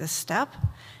to take this step.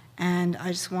 And I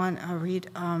just want to read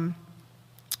an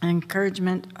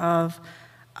encouragement of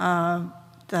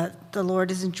that the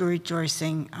Lord is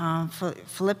rejoicing.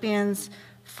 Philippians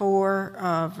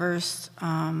 4,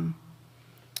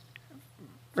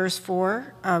 Verse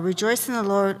 4, rejoice in the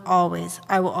Lord always.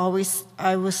 I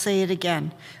will say it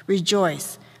again.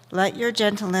 Rejoice. Let your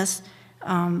gentleness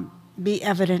be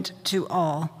evident to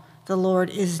all. The Lord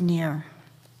is near.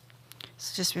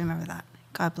 So just remember that.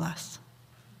 God bless.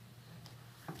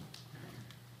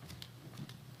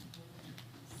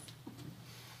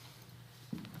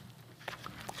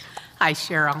 Hi,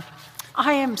 Cheryl.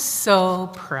 I am so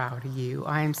proud of you.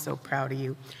 I am so proud of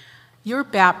you. Your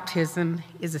baptism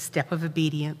is a step of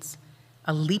obedience,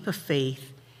 a leap of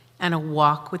faith, and a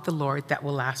walk with the Lord that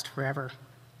will last forever.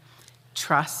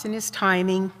 Trust in His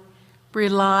timing,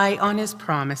 rely on His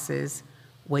promises,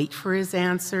 wait for His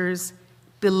answers,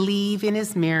 believe in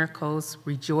His miracles,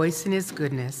 rejoice in His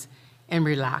goodness, and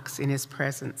relax in His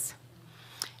presence.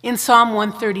 In Psalm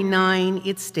 139,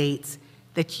 it states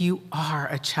that you are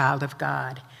a child of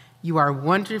God. You are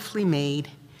wonderfully made.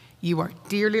 You are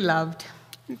dearly loved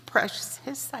and precious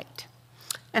in His sight.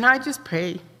 And I just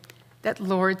pray that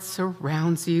Lord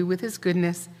surrounds you with His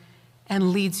goodness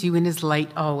and leads you in His light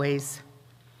always.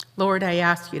 Lord, I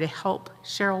ask you to help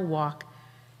Cheryl walk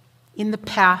in the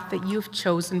path that you have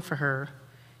chosen for her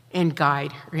and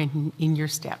guide her in your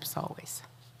steps always.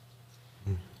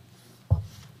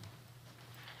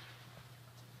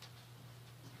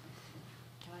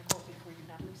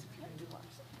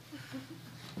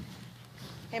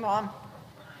 Hey, Mom.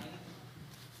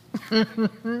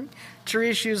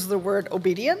 Therese used the word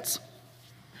obedience.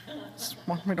 It's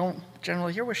one we don't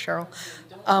generally hear with Cheryl.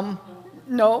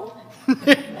 No.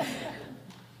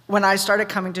 When I started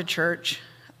coming to church,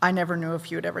 I never knew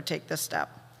if you would ever take this step.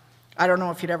 I don't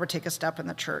know if you'd ever take a step in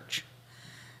the church.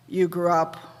 You grew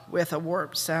up with a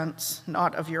warped sense,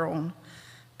 not of your own,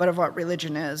 but of what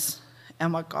religion is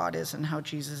and what God is and how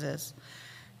Jesus is.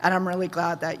 And I'm really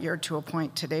glad that you're to a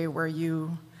point today where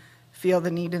you feel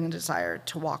the need and the desire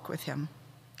to walk with him.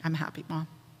 I'm happy, Mom.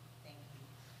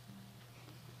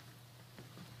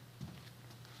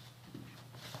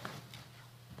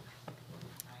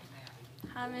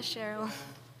 Hi, Miss Cheryl.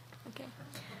 Okay.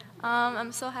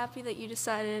 I'm so happy that you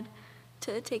decided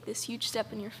to take this huge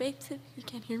step in your faith. You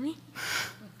can't hear me?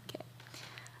 Okay.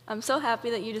 I'm so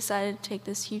happy that you decided to take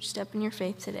this huge step in your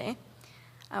faith today.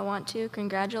 I want to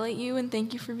congratulate you and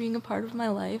thank you for being a part of my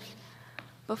life.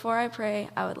 Before I pray,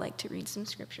 I would like to read some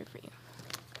scripture for you.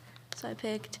 So I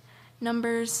picked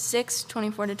Numbers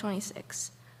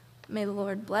 6:24-26. May the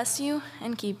Lord bless you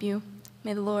and keep you.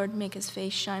 May the Lord make his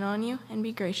face shine on you and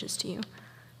be gracious to you.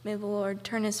 May the Lord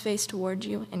turn his face toward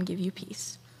you and give you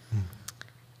peace.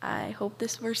 I hope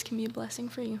this verse can be a blessing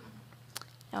for you.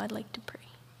 Now I'd like to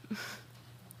pray.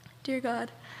 Dear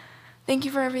God, thank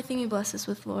you for everything you bless us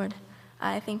with, Lord.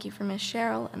 I thank you for Miss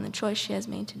Cheryl and the choice she has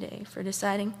made today for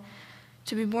deciding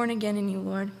to be born again in you,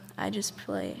 Lord. I just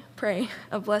pray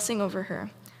a blessing over her.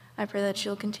 I pray that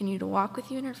she'll continue to walk with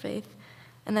you in her faith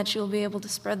and that she'll be able to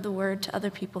spread the word to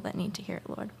other people that need to hear it,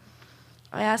 Lord.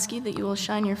 I ask you that you will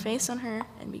shine your face on her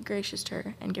and be gracious to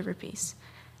her and give her peace.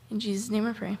 In Jesus' name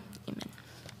I pray. Amen.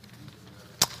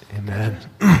 Amen.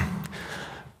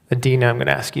 Adina, I'm going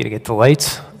to ask you to get the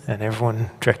lights, and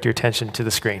everyone direct your attention to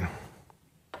the screen.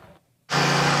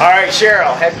 All right,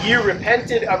 Cheryl, have you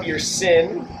repented of your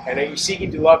sin, and are you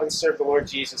seeking to love and serve the Lord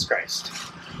Jesus Christ?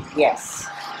 Yes.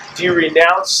 Do you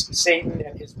renounce Satan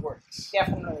and his works?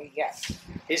 Definitely, yes.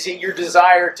 Is it your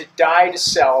desire to die to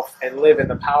self and live in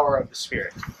the power of the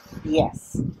Spirit?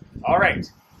 Yes. All right.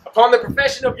 Upon the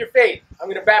profession of your faith, I'm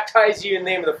going to baptize you in the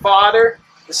name of the Father,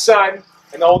 the Son,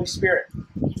 and the Holy Spirit.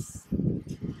 Yes.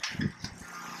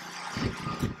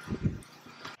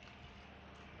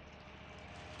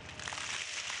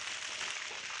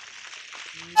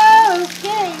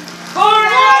 Okay.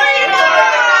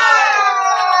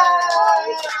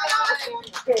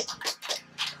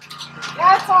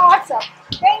 That's awesome.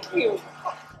 Thank you.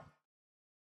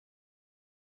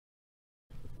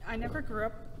 I never grew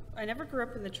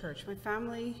up in the church. My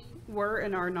family were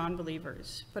and are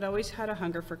non-believers, but always had a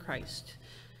hunger for Christ.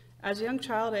 As a young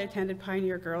child, I attended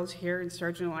Pioneer Girls here in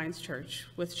Sturgeon Alliance Church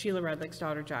with Sheila Redlick's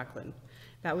daughter, Jacqueline.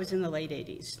 That was in the late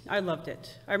 80s. I loved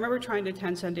it. I remember trying to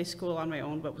attend Sunday school on my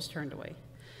own, but was turned away.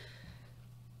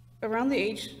 Around the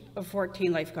age of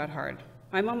 14, life got hard.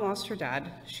 My mom lost her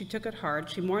dad. She took it hard.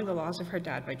 She mourned the loss of her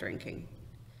dad by drinking.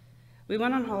 We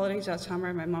went on holidays that summer,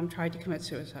 and my mom tried to commit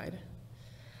suicide.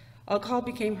 Alcohol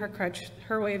became her crutch,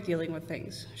 her way of dealing with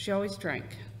things. She always drank.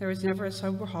 There was never a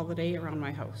sober holiday around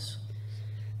my house.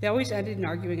 They always ended in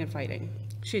arguing and fighting.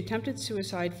 She attempted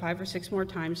suicide 5 or 6 more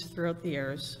times throughout the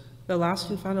years. The last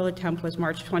and final attempt was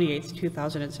March 28,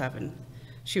 2007.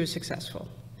 She was successful.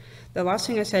 The last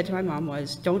thing I said to my mom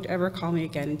was, "Don't ever call me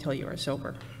again until you are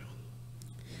sober."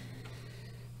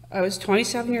 I was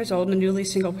 27 years old and a newly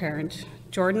single parent.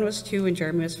 Jordan was 2 and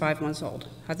Jeremy was 5 months old.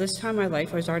 At this time in my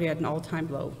life, I was already at an all-time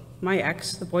low. My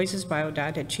ex, the boys' bio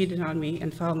dad, had cheated on me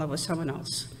and fell in love with someone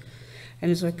else, and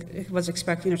was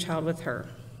expecting a child with her.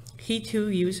 He too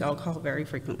used alcohol very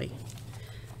frequently.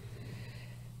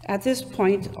 At this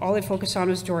point, all I focused on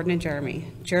was Jordan and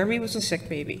Jeremy. Jeremy was a sick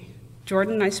baby.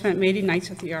 Jordan and I spent many nights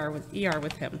at the ER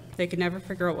with him. They could never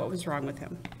figure out what was wrong with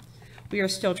him. We are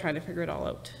still trying to figure it all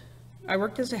out. I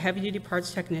worked as a heavy-duty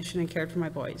parts technician and cared for my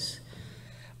boys.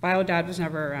 Bio dad was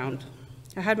never around.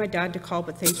 I had my dad to call,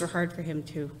 but things were hard for him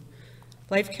too.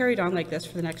 Life carried on like this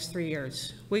for the next 3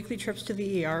 years. Weekly trips to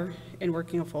the ER and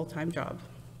working a full-time job.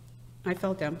 I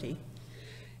felt empty.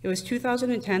 It was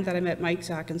 2010 that I met Mike,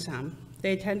 Zach, and Sam.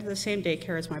 They attended the same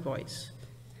daycare as my boys.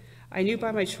 I knew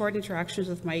by my short interactions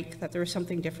with Mike that there was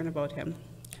something different about him.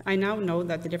 I now know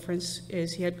that the difference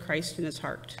is he had Christ in his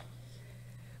heart.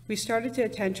 We started to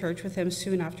attend church with him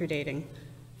soon after dating.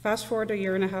 Fast forward a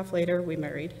 1.5 years later, we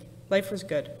married. Life was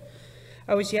good.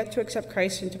 I was yet to accept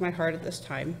Christ into my heart at this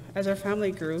time. As our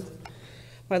family grew,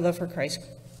 my love for Christ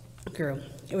grew.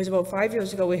 It was about 5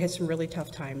 years ago we hit some really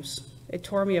tough times. It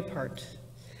tore me apart.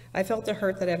 I felt a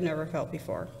hurt that I've never felt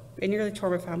before. It nearly tore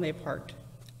my family apart.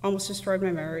 Almost destroyed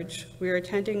my marriage. We were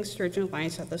attending Sturgeon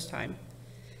Alliance at this time.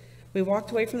 We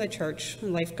walked away from the church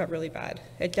and life got really bad.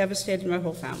 It devastated my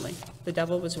whole family. The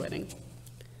devil was winning.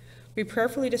 We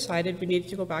prayerfully decided we needed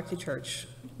to go back to church.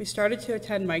 We started to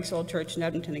attend Mike's old church in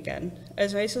Edmonton again.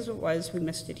 As nice as it was, we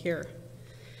missed it here.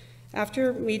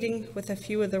 After meeting with a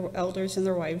few of the elders and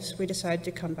their wives, we decided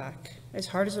to come back. As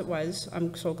hard as it was,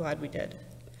 I'm so glad we did.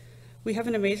 We have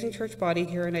an amazing church body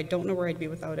here, and I don't know where I'd be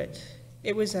without it.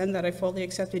 It was then that I fully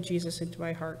accepted Jesus into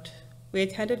my heart. We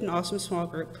attend an awesome small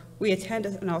group,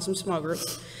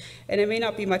 and it may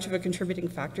not be much of a contributing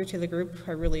factor to the group.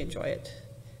 I really enjoy it.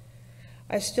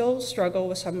 I still struggle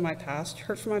with some of my past,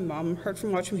 hurt from my mom, hurt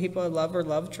from watching people I love or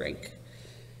love drink.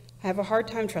 I have a hard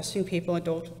time trusting people and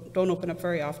don't open up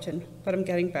very often, but I'm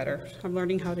getting better. I'm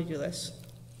learning how to do this.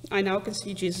 I now can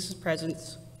see Jesus'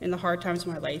 presence in the hard times of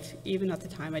my life, even at the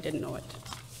time I didn't know it.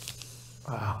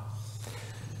 Wow.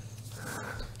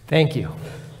 Thank you.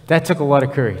 That took a lot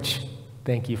of courage.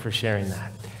 Thank you for sharing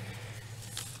that.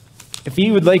 If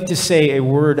you would like to say a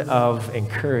word of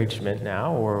encouragement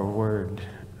now, or a word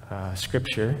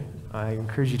scripture, I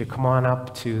encourage you to come on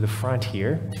up to the front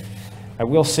here. I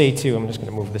will say too, I'm just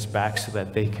going to move this back so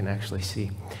that they can actually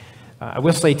see. I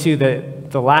will say too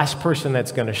that the last person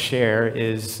that's going to share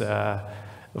is,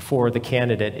 for the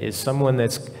candidate, is someone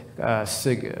that's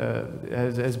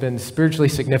has been spiritually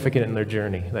significant in their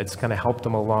journey. That's kind of helped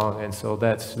them along, and so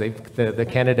that's the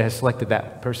candidate has selected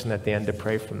that person at the end to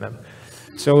pray from them.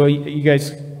 So you guys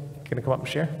going to come up and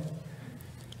share?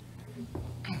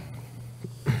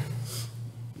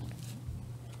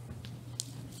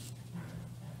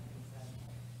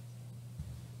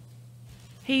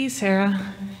 Hey,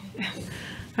 Sarah.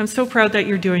 I'm so proud that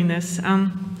you're doing this.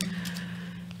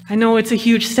 I know it's a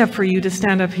huge step for you to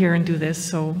stand up here and do this,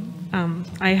 so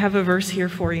I have a verse here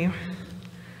for you.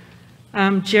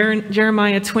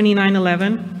 Jeremiah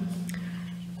 29:11.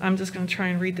 I'm just going to try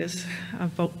and read this.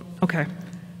 Okay.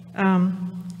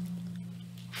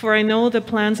 For I know the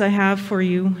plans I have for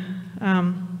you.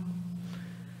 Oh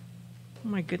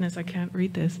my goodness, I can't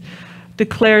read this.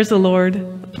 Declares the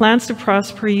Lord, plans to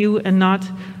prosper you and not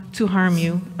to harm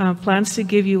you, plans to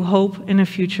give you hope in a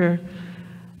future.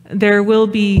 There will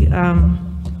be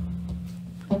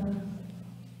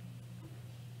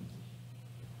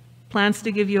plans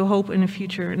to give you hope in the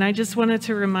future. And I just wanted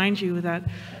to remind you that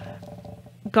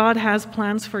God has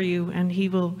plans for you, and He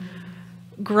will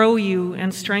grow you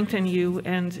and strengthen you,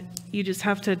 and you just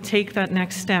have to take that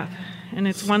next step. And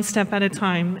it's one step at a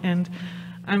time, and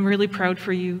I'm really proud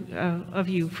for you, of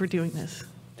you for doing this.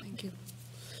 Thank you.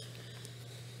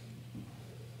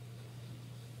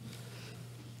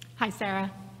 Hi,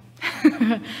 Sarah.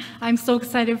 I'm so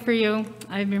excited for you.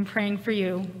 I've been praying for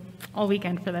you all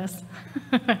weekend for this.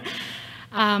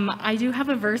 I do have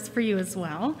a verse for you as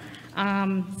well.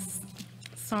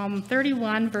 Psalm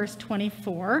 31, verse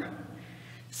 24.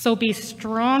 So be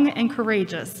strong and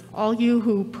courageous, all you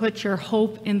who put your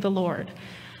hope in the Lord.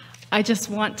 I just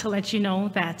want to let you know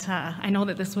that I know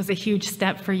that this was a huge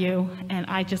step for you, and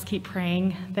I just keep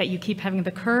praying that you keep having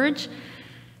the courage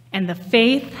and the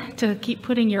faith to keep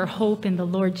putting your hope in the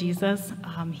Lord Jesus.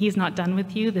 He's not done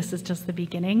with you. This is just the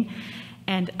beginning.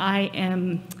 And I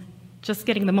am just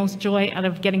getting the most joy out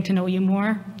of getting to know you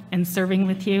more and serving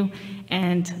with you.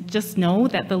 And just know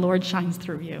that the Lord shines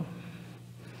through you.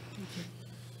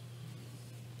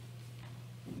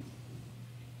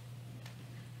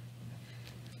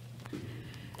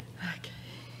 Okay.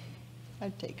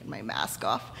 I've taken my mask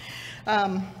off.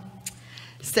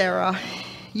 Sarah,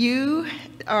 you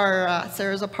are,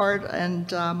 Sarah's a part,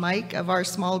 and Mike, of our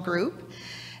small group.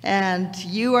 And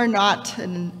you are not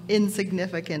an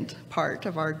insignificant part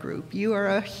of our group. You are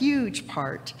a huge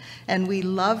part, and we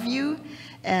love you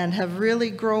and have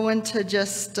really grown to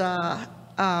just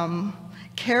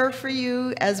care for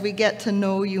you as we get to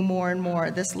know you more and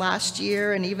more this last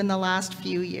year and even the last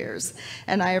few years.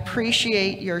 And I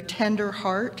appreciate your tender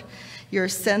heart, your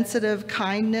sensitive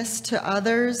kindness to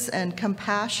others and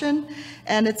compassion,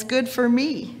 and it's good for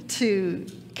me to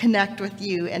connect with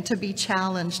you and to be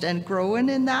challenged and growing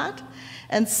in that.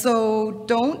 And so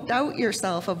don't doubt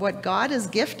yourself of what God has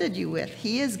gifted you with.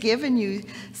 He has given you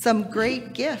some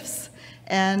great gifts.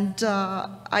 And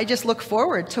I just look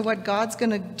forward to what God's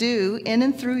going to do in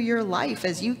and through your life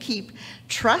as you keep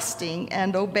trusting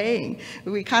and obeying.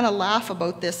 We kind of laugh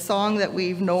about this song that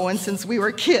we've known since we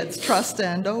were kids, trust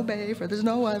and obey, for there's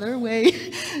no other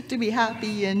way to be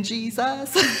happy in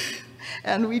Jesus.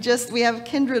 And we have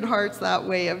kindred hearts that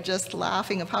way of just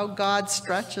laughing of how God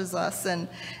stretches us. And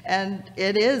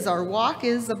it is, our walk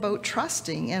is about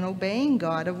trusting and obeying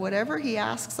God of whatever He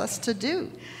asks us to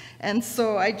do. And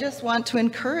so I just want to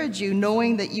encourage you,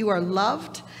 knowing that you are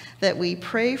loved, that we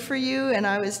pray for you. And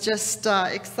I was just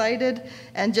excited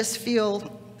and just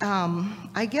feel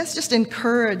I guess, just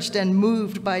encouraged and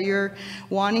moved by your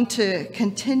wanting to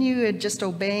continue and just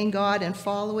obeying God and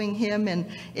following Him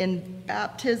in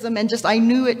baptism. And just, I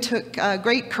knew it took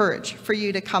great courage for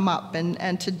you to come up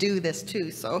and to do this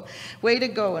too. So way to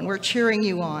go, and we're cheering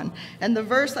you on. And the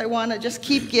verse I want to just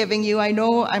keep giving you,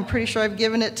 I'm pretty sure I've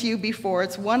given it to you before.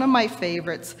 It's one of my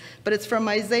favorites, but it's from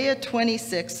Isaiah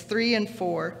 26, 3 and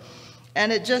 4.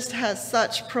 And it just has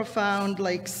such profound,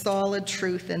 like, solid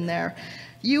truth in there.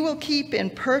 You will keep in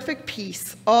perfect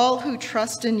peace all who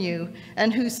trust in you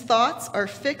and whose thoughts are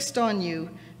fixed on you.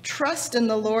 Trust in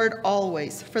the Lord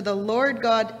always, for the Lord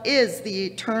God is the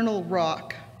eternal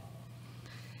rock.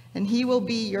 And He will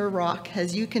be your rock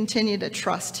as you continue to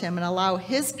trust Him and allow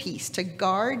His peace to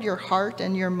guard your heart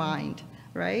and your mind,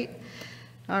 right?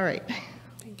 All right.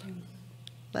 Thank you.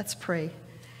 Let's pray.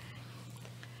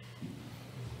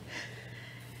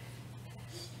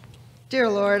 Dear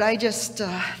Lord, I just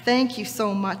thank you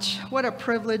so much. What a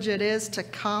privilege it is to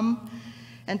come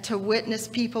and to witness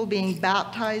people being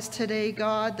baptized today,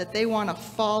 God, that they want to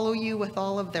follow you with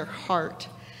all of their heart.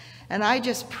 And I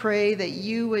just pray that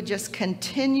you would just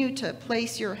continue to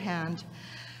place your hand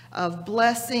of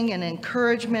blessing and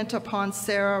encouragement upon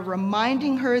Sarah,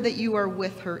 reminding her that you are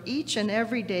with her each and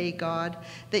every day, God,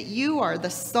 that you are the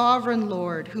sovereign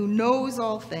Lord who knows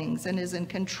all things and is in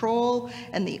control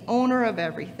and the owner of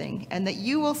everything, and that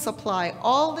you will supply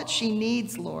all that she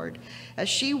needs, Lord, as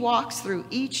she walks through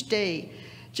each day,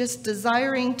 just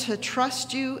desiring to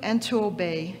trust you and to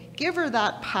obey. Give her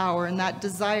that power and that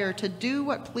desire to do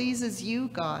what pleases you,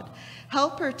 God.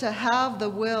 Help her to have the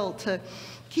will to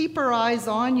keep her eyes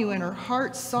on you and her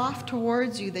heart soft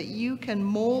towards you, that you can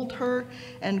mold her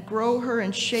and grow her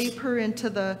and shape her into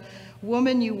the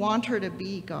woman you want her to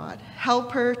be, God.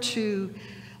 Help her to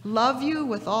love you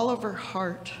with all of her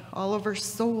heart, all of her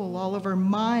soul, all of her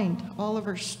mind, all of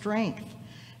her strength,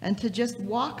 and to just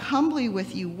walk humbly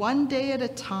with you one day at a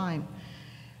time.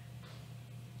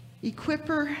 Equip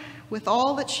her with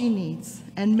all that she needs,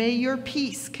 and may your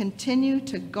peace continue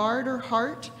to guard her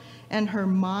heart and her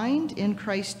mind in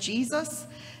Christ Jesus,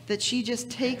 that she just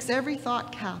takes every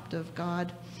thought captive,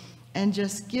 God, and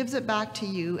just gives it back to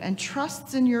you and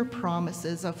trusts in your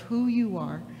promises of who you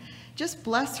are. Just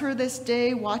bless her this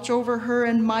day, watch over her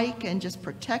and Mike, and just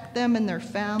protect them and their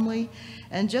family,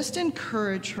 and just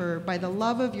encourage her by the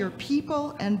love of your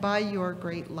people and by your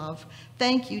great love.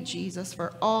 Thank you, Jesus,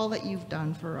 for all that you've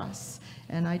done for us.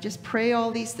 And I just pray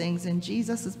all these things in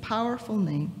Jesus' powerful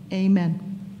name.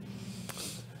 Amen.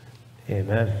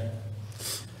 Amen.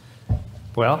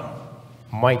 Well,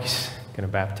 Mike's going to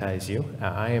baptize you.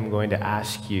 I am going to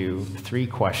ask you 3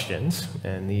 questions,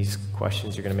 and these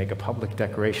questions are going to make a public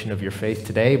declaration of your faith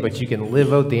today, but you can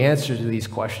live out the answers to these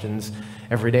questions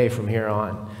every day from here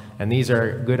on. And these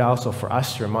are good also for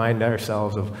us to remind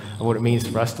ourselves of what it means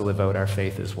for us to live out our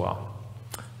faith as well.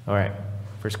 All right,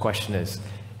 first question is,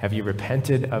 have you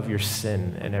repented of your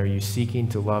sin, and are you seeking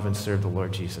to love and serve the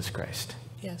Lord Jesus Christ?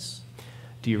 Yes.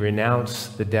 Do you renounce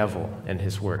the devil and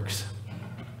his works?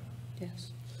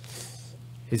 Yes.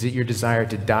 Is it your desire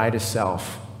to die to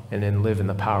self and then live in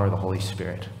the power of the Holy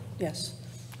Spirit? Yes.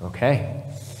 Okay.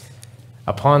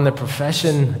 Upon the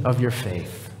profession of your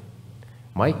faith,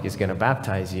 Mike is going to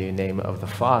baptize you in the name of the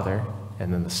Father,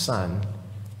 and then the Son,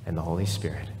 and the Holy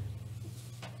Spirit.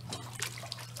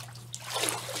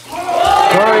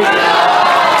 Glory.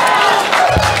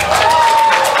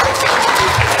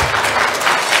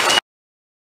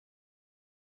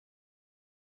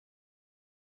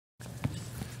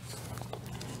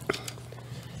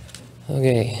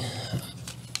 Okay.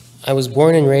 I was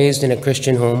born and raised in a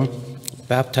Christian home,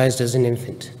 baptized as an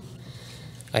infant.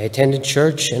 I attended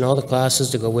church and all the classes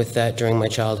to go with that during my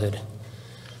childhood.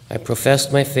 I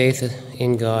professed my faith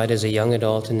in God as a young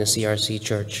adult in the CRC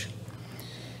church.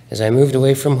 As I moved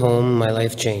away from home, my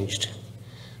life changed.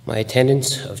 My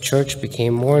attendance of church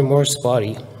became more and more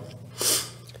spotty.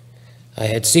 I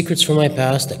had secrets from my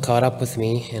past that caught up with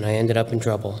me, and I ended up in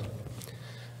trouble.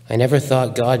 I never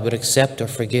thought God would accept or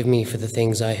forgive me for the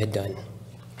things I had done.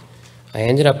 I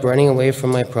ended up running away from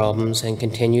my problems and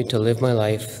continued to live my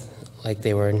life like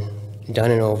they were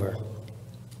done and over.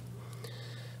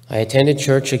 I attended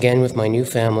church again with my new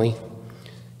family.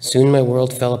 Soon my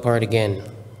world fell apart again.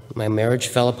 My marriage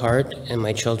fell apart and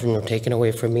my children were taken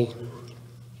away from me.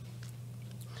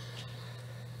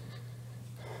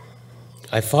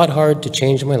 I fought hard to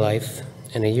change my life,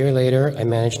 and a year later I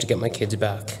managed to get my kids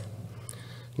back.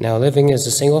 Now living as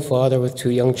a single father with 2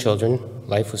 young children,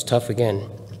 life was tough again.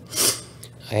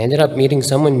 I ended up meeting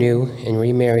someone new and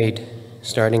remarried,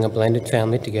 starting a blended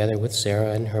family together with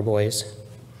Sarah and her boys.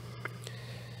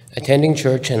 attending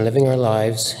church and living our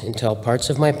lives until parts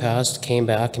of my past came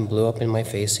back and blew up in my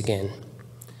face again.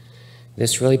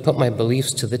 This really put my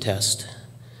beliefs to the test.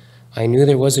 I knew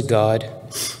there was a God,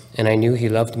 and I knew he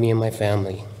loved me and my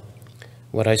family.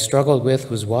 What I struggled with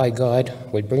was why God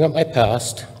would bring up my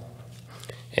past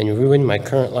and ruin my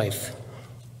current life.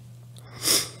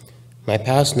 My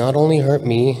past not only hurt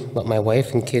me, but my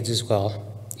wife and kids as well,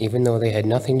 even though they had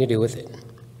nothing to do with it.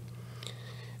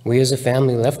 We as a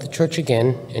family left the church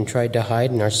again and tried to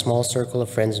hide in our small circle of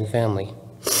friends and family.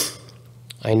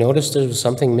 I noticed there was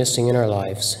something missing in our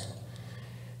lives.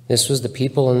 This was the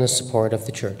people and the support of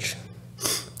the church.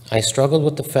 I struggled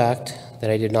with the fact that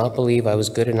I did not believe I was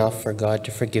good enough for God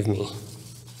to forgive me.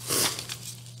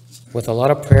 With a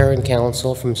lot of prayer and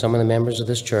counsel from some of the members of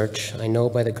this church, I know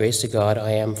by the grace of God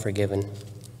I am forgiven.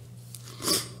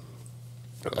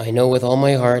 I know with all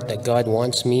my heart that God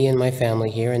wants me and my family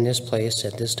here in this place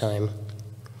at this time.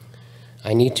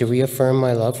 I need to reaffirm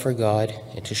my love for God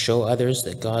and to show others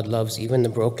that God loves even the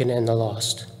broken and the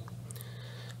lost.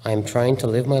 I am trying to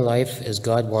live my life as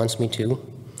God wants me to.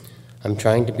 I'm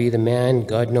trying to be the man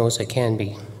God knows I can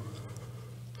be.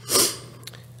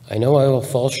 I know I will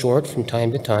fall short from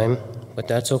time to time, but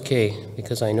that's okay,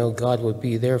 because I know God will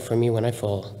be there for me when I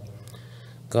fall.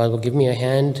 God will give me a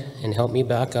hand and help me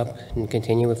back up and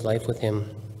continue with life with him.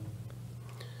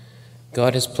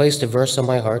 God has placed a verse on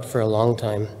my heart for a long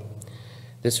time.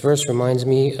 This verse reminds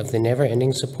me of the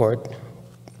never-ending support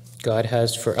God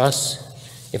has for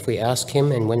us if we ask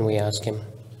him and when we ask him.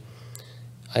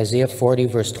 Isaiah 40,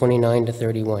 verse 29 to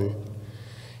 31.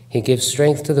 He gives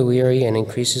strength to the weary and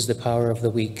increases the power of the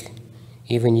weak.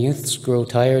 Even youths grow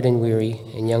tired and weary,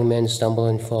 and young men stumble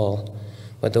and fall.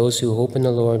 But those who hope in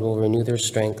the Lord will renew their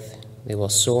strength. They will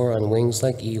soar on wings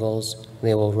like eagles.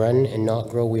 They will run and not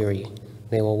grow weary.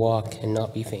 They will walk and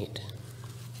not be faint.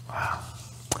 Wow.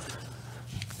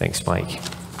 Thanks, Mike.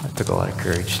 That took a lot of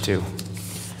courage, too.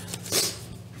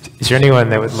 Is there anyone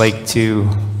that would like to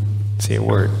say a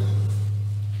word?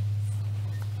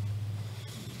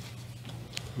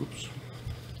 Oops.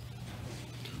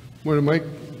 Morning, Mike,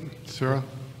 Sarah.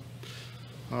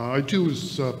 I too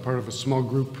was part of a small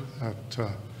group at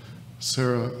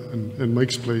Sarah and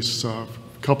Mike's place a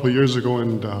couple of years ago,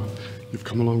 and you've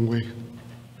come a long way.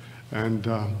 And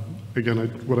again,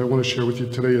 what I want to share with you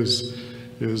today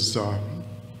is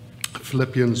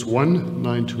Philippians 1,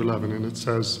 9 to 11, and it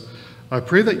says, I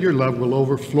pray that your love will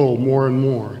overflow more and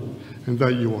more, and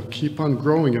that you will keep on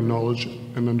growing in knowledge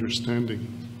and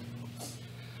understanding.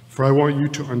 For I want you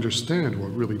to understand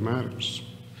what really matters,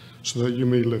 so that you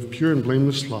may live pure and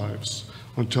blameless lives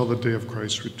until the day of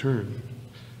Christ's return.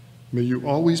 May you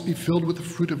always be filled with the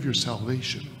fruit of your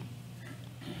salvation,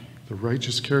 the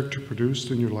righteous character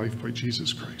produced in your life by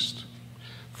Jesus Christ.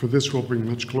 For this will bring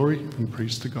much glory and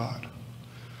praise to God.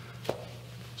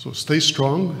 So stay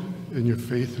strong in your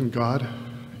faith in God,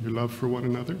 your love for one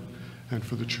another, and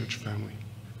for the church family.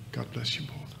 God bless you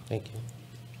both. Thank you.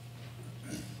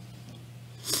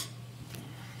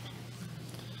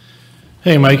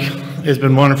 Hey, Mike. It's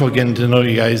been wonderful getting to know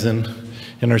you guys in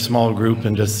our small group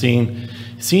and just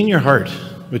seeing your heart,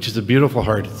 which is a beautiful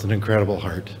heart. It's an incredible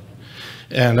heart.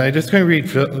 And I just going to read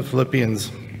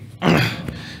Philippians,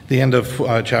 the end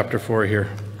of chapter 4 here.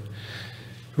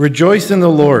 Rejoice in the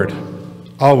Lord.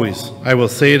 Always, I will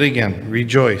say it again,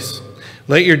 rejoice.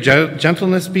 Let your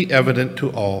gentleness be evident to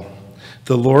all.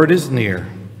 The Lord is near.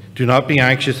 Do not be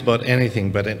anxious about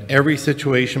anything, but in every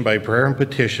situation by prayer and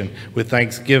petition, with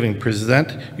thanksgiving,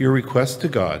 present your requests to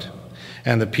God.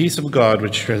 And the peace of God,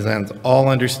 which transcends all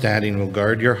understanding, will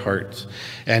guard your hearts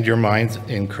and your minds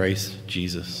in Christ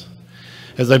Jesus.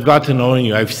 As I've got to know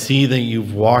you, I see that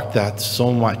you've walked that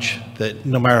so much, that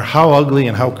no matter how ugly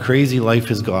and how crazy life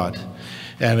has got,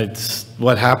 and it's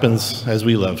what happens as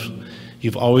we live,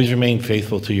 you've always remained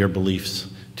faithful to your beliefs,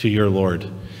 to your Lord.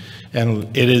 And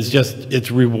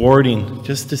it's rewarding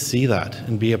just to see that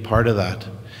and be a part of that.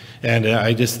 And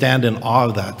I just stand in awe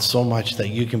of that so much, that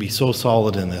you can be so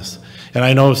solid in this. And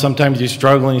I know sometimes you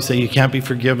struggle and you say you can't be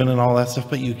forgiven and all that stuff,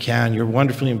 but you can. You're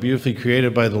wonderfully and beautifully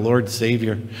created by the Lord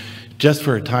Savior, just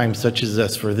for a time such as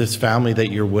this, for this family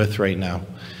that you're with right now.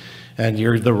 And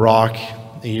you're the rock,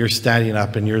 and you're standing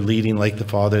up and you're leading like the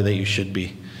father that you should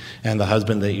be, and the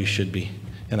husband that you should be.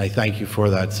 And I thank you for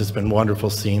that. It's just been wonderful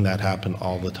seeing that happen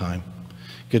all the time.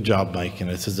 Good job, Mike, and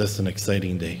this is just an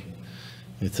exciting day.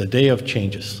 It's a day of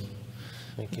changes.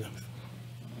 Thank you.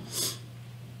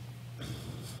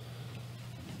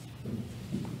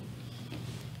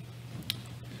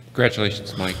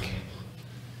 Congratulations, Mike.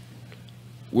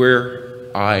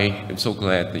 I am so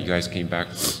glad that you guys came back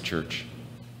to this church.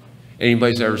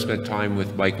 Anybody's ever spent time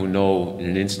with Mike will know in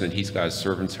an instant he's got a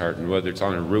servant's heart, and whether it's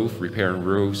on a roof, repairing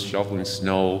roofs, shoveling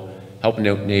snow, helping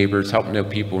out neighbors, helping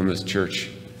out people in this church,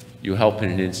 you help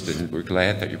in an instant, and we're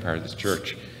glad that you're part of this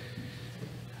church.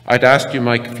 I'd asked you,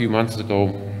 Mike, a few months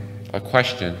ago a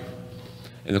question,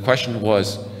 and the question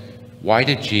was, why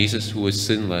did Jesus, who was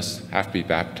sinless, have to be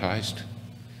baptized?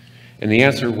 And the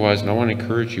answer was, and I want to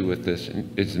encourage you with this,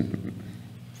 it's in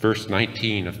verse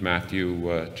 19 of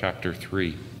Matthew chapter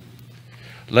 3.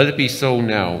 Let it be so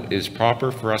now. It is proper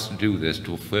for us to do this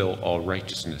to fulfill all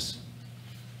righteousness.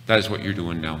 That is what you're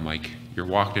doing now, Mike. You're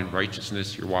walking in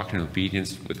righteousness. You're walking in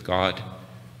obedience with God.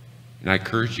 And I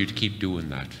encourage you to keep doing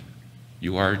that.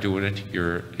 You are doing it.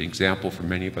 You're an example for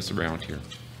many of us around here.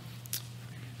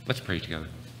 Let's pray together.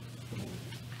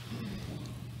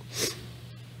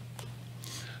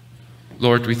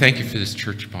 Lord, we thank you for this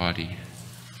church body.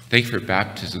 Thank you for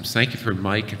baptisms. Thank you for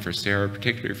Mike and for Sarah,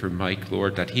 particularly for Mike,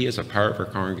 Lord, that he is a part of our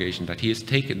congregation, that he has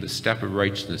taken the step of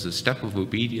righteousness, a step of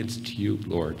obedience to you,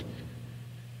 Lord.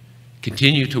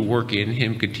 Continue to work in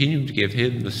him. Continue to give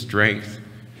him the strength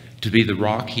to be the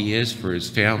rock he is for his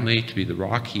family, to be the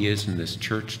rock he is in this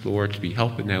church, Lord, to be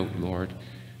helping out, Lord.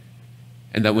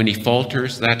 And that when he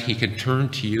falters, that he can turn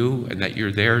to you and that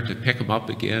you're there to pick him up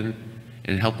again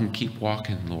and help him keep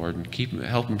walking, Lord, and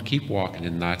help him keep walking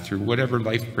in that through whatever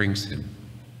life brings him.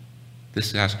 This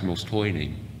is asked in most holy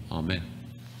name. Amen.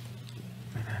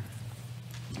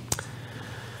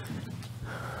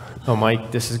 Oh,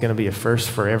 Mike, this is going to be a first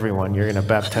for everyone. You're going to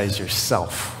baptize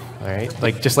yourself, all right?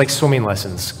 Just like swimming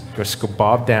lessons. Just go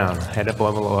bob down, head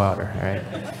above the water, all right?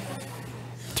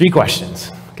 3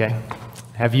 questions, okay?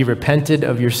 Have you repented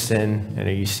of your sin, and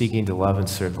are you seeking to love and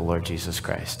serve the Lord Jesus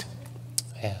Christ?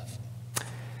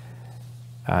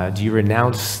 Do you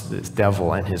renounce the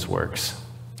devil and his works?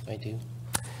 I do.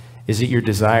 Is it your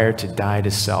desire to die to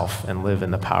self and live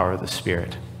in the power of the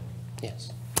Spirit?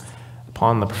 Yes.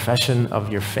 Upon the profession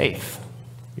of your faith,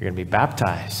 you're going to be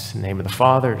baptized in the name of the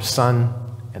Father, Son,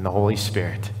 and the Holy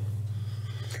Spirit.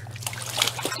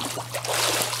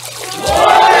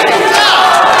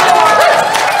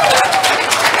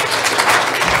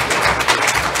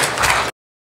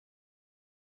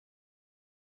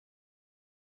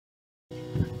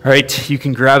 All right, you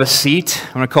can grab a seat.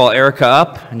 I'm going to call Erica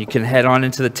up, and you can head on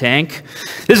into the tank.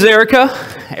 This is Erica.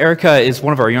 Erica is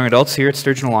one of our young adults here at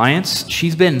Sturgeon Alliance.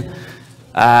 She's been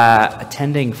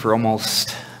attending for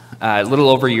almost a little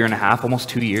over a year and a half, almost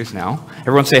 2 years now.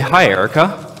 Everyone say hi, Erica.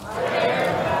 Hi,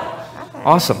 Erica.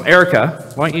 Awesome.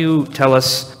 Erica, why don't you tell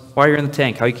us why you're in the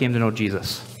tank, how you came to know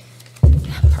Jesus?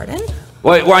 Pardon?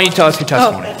 Why don't you tell us your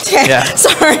testimony? Oh, yeah.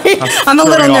 Sorry. I'm a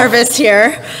little nervous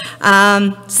here.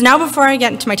 So now before I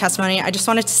get into my testimony, I just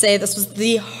wanted to say this was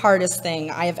the hardest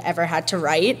thing I have ever had to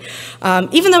write.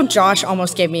 Even though Josh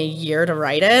almost gave me a year to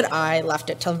write it, I left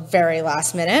it till the very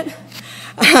last minute.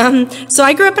 So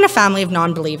I grew up in a family of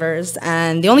non-believers,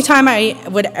 and the only time I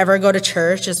would ever go to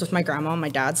church is with my grandma on my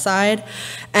dad's side,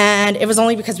 and it was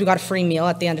only because we got a free meal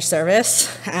at the end of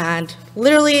service, and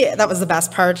literally that was the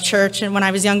best part of church when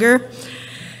I was younger.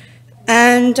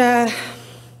 And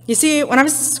you see, when I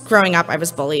was growing up, I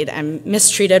was bullied and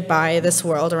mistreated by this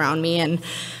world around me, and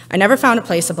I never found a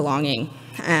place of belonging.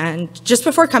 And just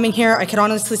before coming here, I could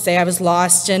honestly say I was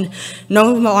lost and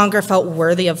no longer felt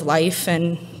worthy of life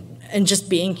and just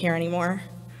being here anymore.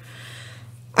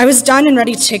 I was done and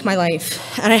ready to take my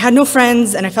life, and I had no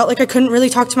friends, and I felt like I couldn't really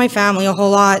talk to my family a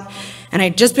whole lot, and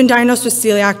I'd just been diagnosed with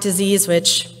celiac disease,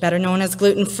 which better known as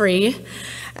gluten-free.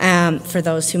 For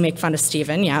those who make fun of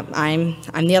Stephen, yeah, I'm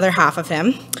the other half of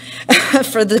him,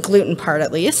 for the gluten part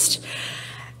at least.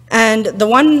 And the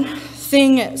one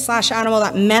thing / animal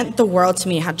that meant the world to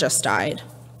me had just died.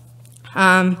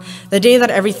 The day that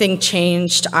everything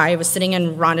changed, I was sitting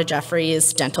in Rhonda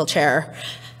Jeffries' dental chair,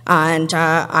 and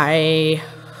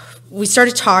we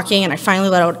started talking, and I finally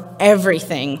let out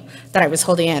everything that I was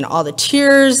holding in, all the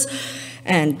tears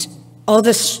and all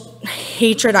this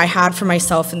hatred I had for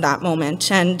myself in that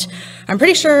moment. And I'm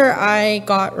pretty sure I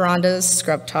got Rhonda's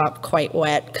scrub top quite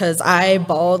wet because I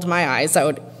bawled my eyes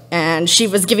out, and she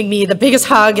was giving me the biggest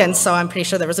hug, and so I'm pretty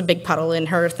sure there was a big puddle in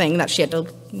her thing that she had to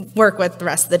work with the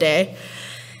rest of the day.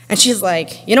 And she's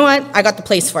like, you know what, I got the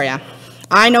place for you.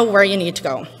 I know where you need to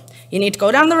go. You need to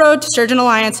go down the road to Sturgeon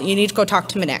Alliance, and you need to go talk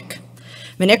to Monique.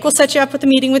 Monique will set you up with a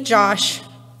meeting with Josh,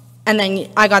 and then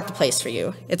I got the place for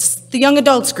you. It's the young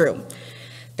adults group.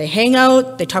 They hang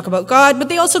out, they talk about God, but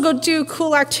they also go do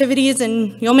cool activities,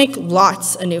 and you'll make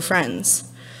lots of new friends.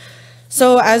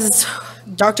 So as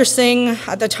Dr. Singh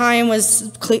at the time was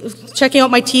checking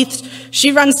out my teeth,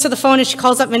 she runs to the phone and she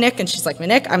calls up Monique, and she's like,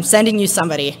 Monique, I'm sending you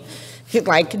somebody.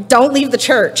 Like, don't leave the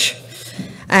church.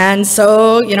 And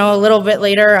so, you know, a little bit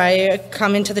later, I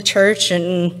come into the church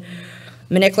and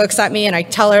Monique looks at me and I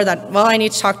tell her that, well, I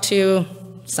need to talk to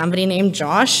somebody named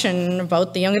Josh and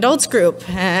about the young adults group.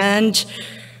 And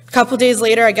a couple days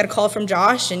later, I get a call from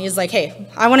Josh and he's like, hey,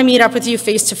 I want to meet up with you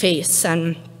face to face.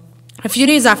 And a few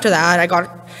days after that,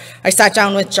 I sat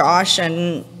down with Josh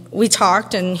and we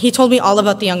talked, and he told me all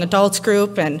about the young adults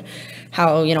group and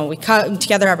how, you know, we come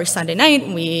together every Sunday night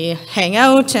and we hang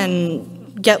out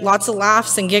and get lots of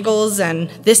laughs and giggles. And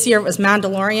this year it was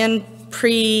Mandalorian,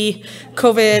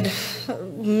 pre-COVID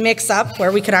mix-up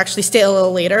where we could actually stay a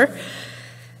little later.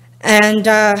 And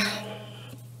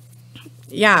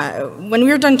yeah, when we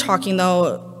were done talking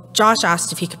though, Josh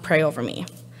asked if he could pray over me.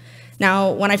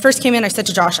 Now, when I first came in, I said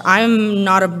to Josh, I'm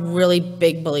not a really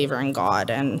big believer in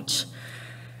God, and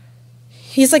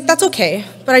he's like, that's okay,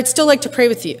 but I'd still like to pray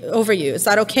with you, over you. Is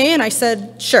that okay? And I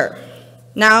said, sure.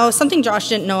 Now, something Josh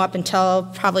didn't know up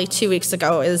until probably 2 weeks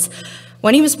ago is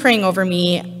when he was praying over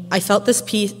me, I felt this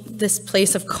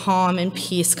place of calm and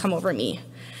peace come over me.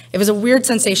 It was a weird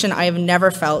sensation I have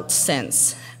never felt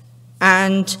since.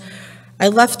 And I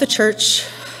left the church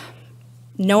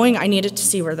knowing I needed to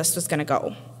see where this was going to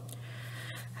go.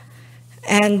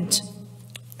 And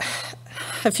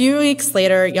a few weeks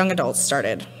later, young adults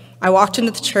started. I walked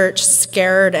into the church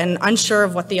scared and unsure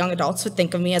of what the young adults would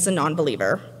think of me as a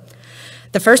non-believer.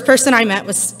 The first person I met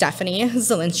was Stephanie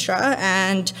Zelinstra,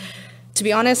 and to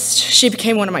be honest, she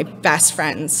became one of my best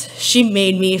friends. She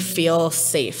made me feel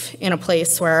safe in a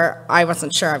place where I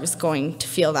wasn't sure I was going to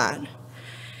feel that.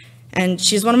 And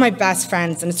she's one of my best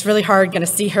friends, and it's really hard going to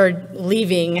see her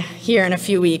leaving here in a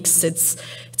few weeks. It's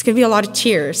going to be a lot of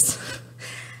tears.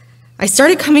 I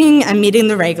started coming and meeting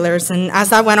the regulars, and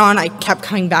as that went on, I kept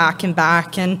coming back,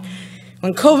 and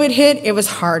when COVID hit, it was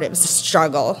hard. It was a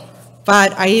struggle.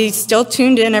 But I still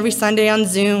tuned in every Sunday on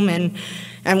Zoom,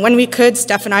 and when we could,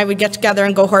 Steph and I would get together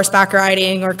and go horseback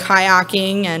riding or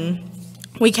kayaking, and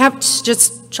we kept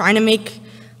just trying to make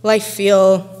life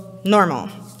feel normal.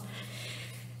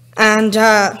 And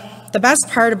the best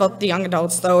part about the young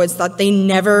adults, though, is that they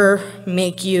never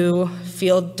make you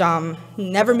feel dumb,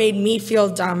 never made me feel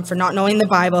dumb for not knowing the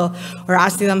Bible or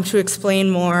asking them to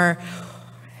explain more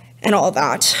and all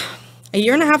that. A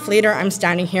year and a half later, I'm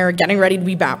standing here getting ready to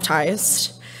be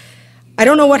baptized. I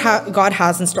don't know what God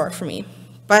has in store for me,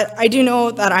 but I do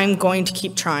know that I'm going to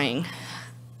keep trying.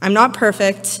 I'm not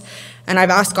perfect, and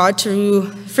I've asked God to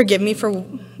forgive me for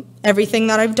everything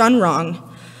that I've done wrong.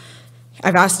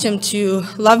 I've asked him to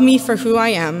love me for who I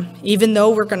am, even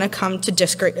though we're going to come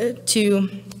to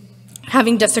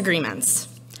having disagreements.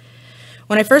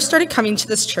 When I first started coming to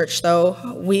this church, though,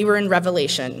 we were in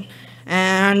Revelation.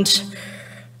 And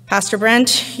Pastor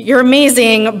Brent, you're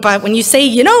amazing, but when you say,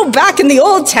 you know, back in the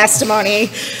Old Testimony,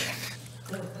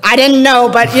 I didn't know,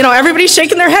 but, you know, everybody's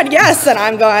shaking their head yes, and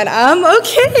I'm going,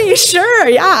 okay, sure,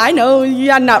 yeah, I know,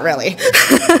 yeah, not really.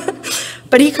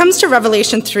 But he comes to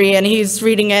Revelation 3, and he's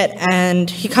reading it, and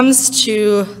he comes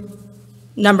to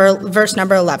verse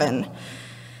number 11.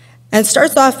 And it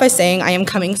starts off by saying, I am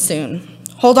coming soon.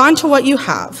 Hold on to what you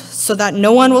have, so that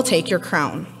no one will take your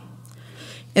crown.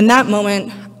 In that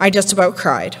moment, I just about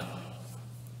cried.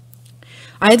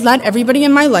 I had let everybody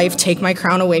in my life take my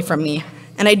crown away from me,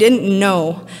 and I didn't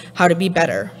know how to be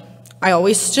better. I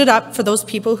always stood up for those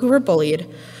people who were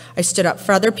bullied. I stood up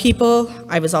for other people.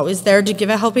 I was always there to give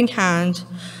a helping hand.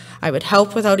 I would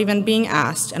help without even being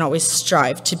asked, and always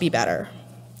strive to be better.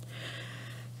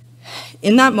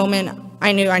 In that moment,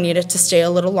 I knew I needed to stay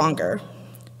a little longer.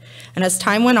 And as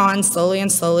time went on, slowly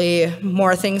and slowly,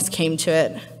 more things came to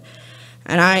it.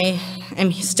 And I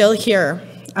am still here,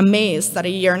 amazed that a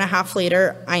year and a half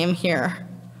later, I am here.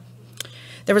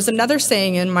 There was another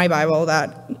saying in my Bible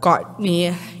that got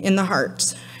me in the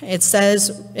heart. It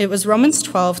says, it was Romans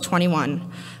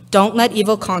 12:21. Don't let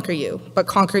evil conquer you, but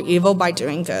conquer evil by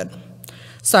doing good.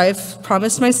 So I've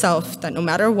promised myself that no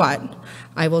matter what,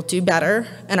 I will do better,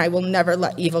 and I will never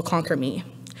let evil conquer me.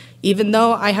 Even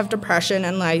though I have depression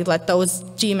and I let those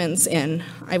demons in,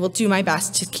 I will do my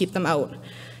best to keep them out,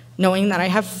 knowing that I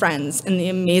have friends in the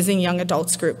amazing young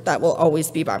adults group that will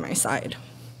always be by my side.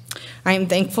 I am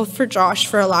thankful for Josh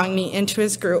for allowing me into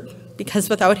his group, because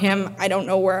without him, I don't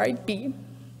know where I'd be.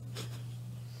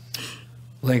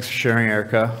 Thanks for sharing,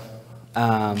 Erica.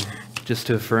 Just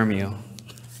to affirm you,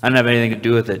 I didn't have anything to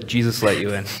do with it. Jesus let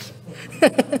you in.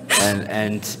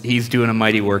 and he's doing a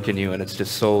mighty work in you, and it's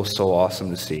just so awesome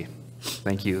to see.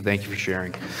 Thank you for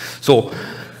sharing. So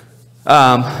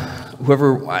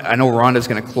whoever, I know Rhonda's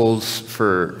going to close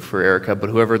for Erica, but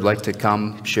whoever would like to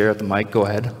come share at the mic, go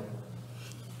ahead.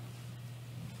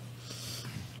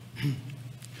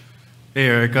 Hey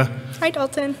Erica, Hi,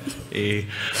 Dalton. Hey.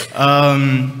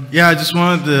 Yeah, I just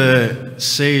wanted to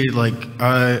say, like,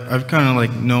 I've kind of,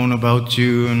 like, known about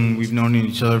you, and we've known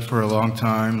each other for a long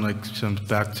time, like, since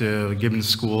back to Gibbons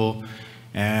School.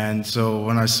 And so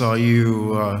when I saw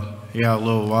you, yeah, a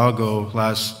little while ago,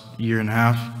 last year and a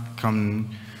half,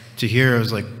 come to here, I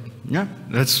was like, yeah,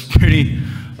 that's pretty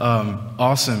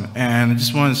awesome. And I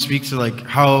just want to speak to, like,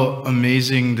 how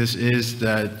amazing this is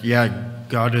that, yeah,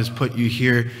 God has put you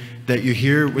here, that you're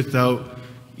here without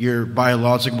your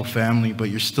biological family, but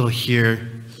you're still here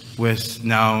with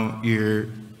now your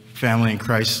family in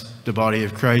Christ, the body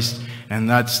of Christ. And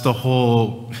that's the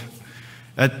whole,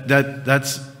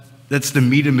 that's the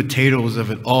meat and potatoes of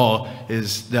it all,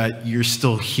 is that you're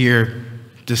still here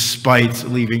despite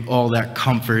leaving all that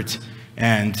comfort.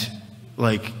 And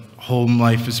like, home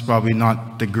life is probably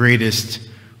not the greatest,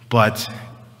 but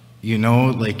you know,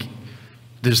 like,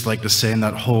 there's like the saying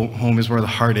that home is where the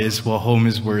heart is. Well, home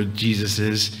is where Jesus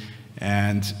is.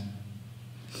 And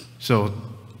so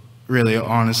really,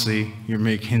 honestly, you're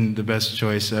making the best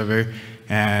choice ever.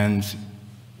 And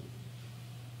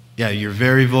yeah, you're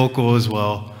very vocal as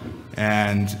well.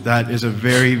 And that is a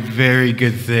very, very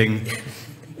good thing.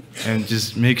 And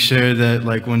just make sure that,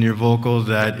 like, when you're vocal,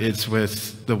 that it's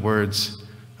with the words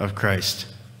of Christ.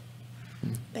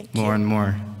 Thank you. More and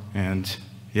more. And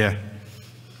yeah.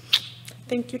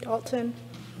 Thank you, Dalton.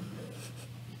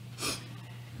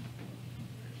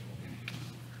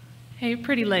 Hey,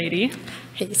 pretty lady.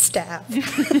 Hey, staff.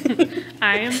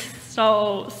 I am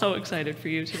so excited for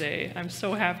you today. I'm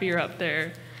so happy you're up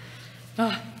there.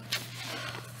 Oh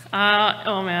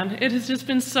man, it has just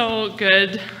been so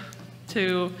good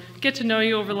to get to know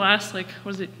you over the last, like,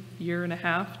 what is it, year and a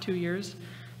half, 2 years?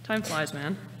 Time flies,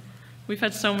 man. We've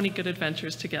had so many good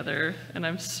adventures together, and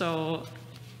I'm so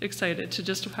excited to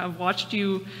just have watched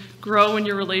you grow in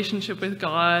your relationship with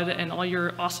God and all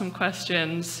your awesome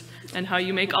questions and how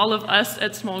you make all of us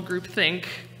at small group think.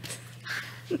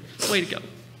 Way to go.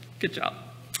 Good job.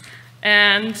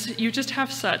 And you just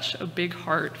have such a big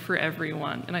heart for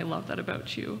everyone, and I love that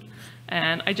about you.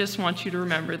 And I just want you to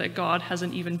remember that God has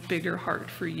an even bigger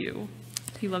heart for you.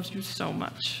 He loves you so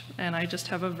much. And I just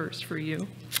have a verse for you.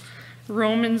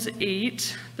 Romans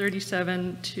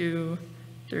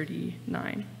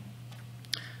 8:37-39.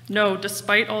 No,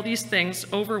 despite all these things,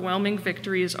 overwhelming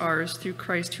victory is ours through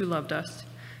Christ who loved us.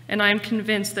 And I am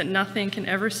convinced that nothing can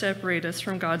ever separate us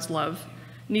from God's love.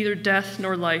 Neither death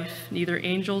nor life, neither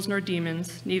angels nor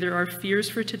demons, neither our fears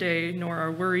for today nor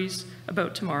our worries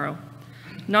about tomorrow.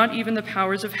 Not even the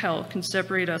powers of hell can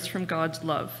separate us from God's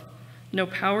love. No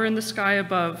power in the sky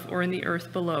above or in the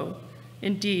earth below.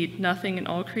 Indeed, nothing in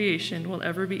all creation will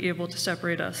ever be able to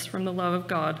separate us from the love of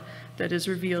God that is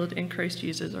revealed in Christ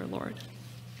Jesus our Lord.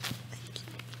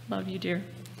 Love you, dear.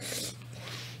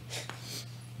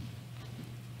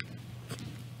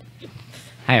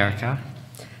 Hi, Erica.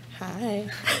 Hi.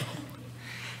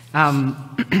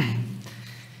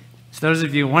 So those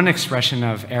of you, one expression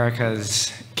of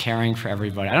Erica's caring for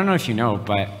everybody, I don't know if you know,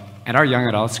 but at our young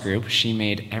adults group, she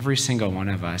made every single one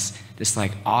of us this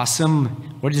like awesome,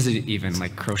 what is it even,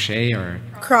 like crochet or?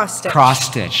 Cross stitch. Cross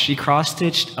stitch. She cross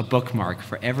stitched a bookmark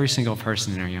for every single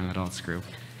person in our young adults group.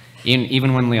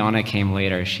 Even when Liana came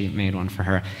later, she made one for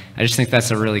her. I just think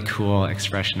that's a really cool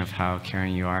expression of how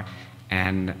caring you are.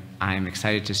 And I'm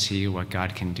excited to see what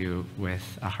God can do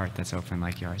with a heart that's open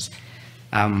like yours.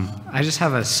 I just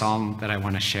have a psalm that I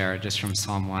want to share just from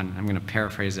Psalm 1. I'm going to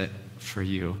paraphrase it for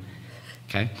you.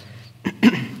 Okay?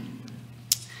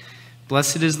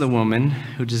 Blessed is the woman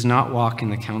who does not walk in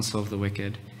the counsel of the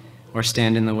wicked, or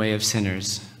stand in the way of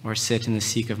sinners, or sit in the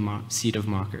seat of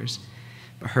mockers.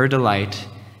 But her delight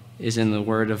is in the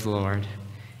word of the Lord,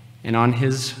 and on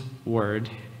his word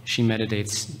she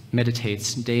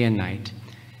meditates day and night.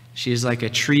 She is like a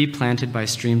tree planted by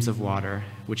streams of water,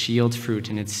 which yields fruit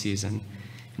in its season,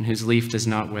 and whose leaf does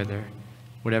not wither.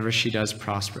 Whatever she does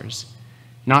prospers.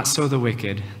 Not so the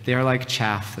wicked. They are like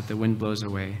chaff that the wind blows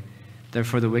away.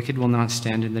 Therefore the wicked will not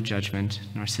stand in the judgment,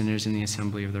 nor sinners in the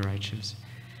assembly of the righteous.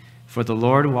 For the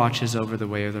Lord watches over the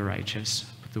way of the righteous,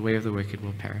 but the way of the wicked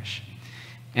will perish.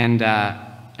 And I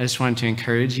just wanted to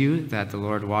encourage you that the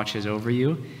Lord watches over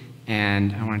you,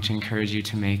 and I wanted to encourage you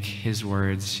to make his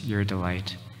words your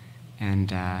delight.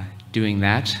 And doing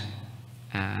that,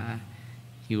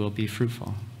 you will be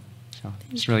fruitful. So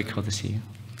it's really cool to see you.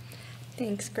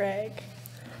 Thanks, Greg.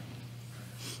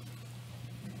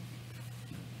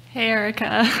 Hey,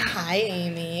 Erica. Hi,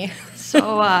 Amy.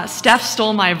 So Steph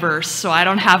stole my verse, so I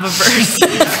don't have a verse.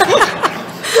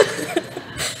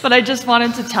 But I just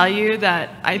wanted to tell you that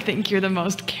I think you're the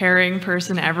most caring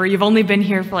person ever. You've only been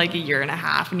here for like a year and a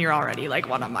half, and you're already like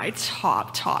one of my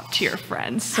top tier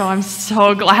friends. So I'm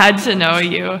so glad to know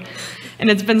you. And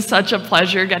it's been such a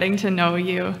pleasure getting to know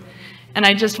you. And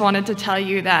I just wanted to tell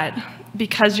you that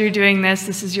because you're doing this,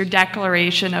 this is your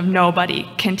declaration of nobody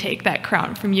can take that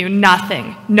crown from you.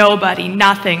 Nothing, nobody,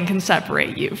 nothing can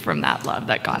separate you from that love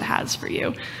that God has for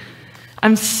you.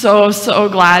 I'm so, so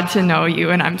glad to know you,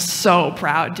 and I'm so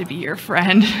proud to be your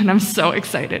friend, and I'm so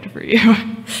excited for you.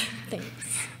 Thanks.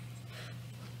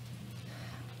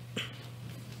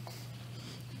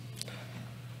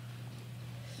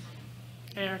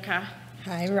 Erica.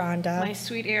 Hi, Rhonda. My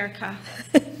sweet Erica.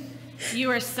 You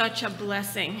are such a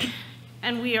blessing,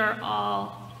 and we are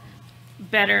all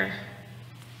better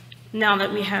now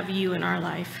that we have you in our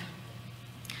life.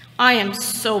 I am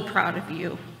so proud of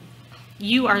you.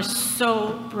 You are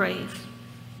so brave.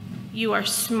 You are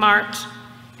smart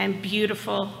and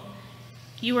beautiful.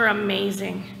 You are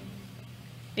amazing.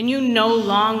 And you no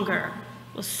longer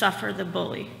will suffer the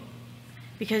bully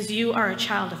because you are a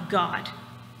child of God.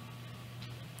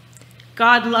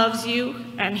 God loves you,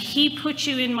 and he put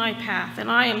you in my path,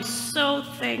 and I am so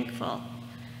thankful.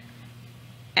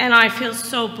 And I feel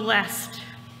so blessed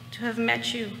to have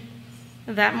met you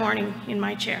that morning in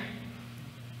my chair.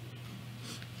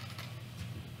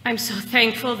 I'm so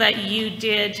thankful that you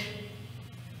did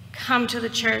come to the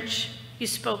church. You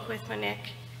spoke with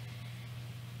Monique.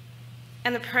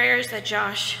 And the prayers that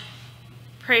Josh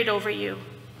prayed over you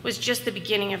was just the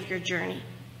beginning of your journey.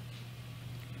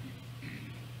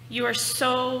 You are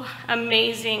so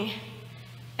amazing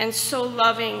and so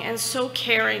loving and so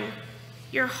caring.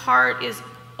 Your heart is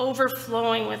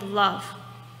overflowing with love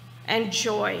and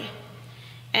joy.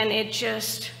 And it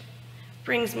just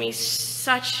brings me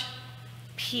such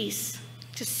peace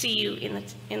to see you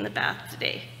in the bath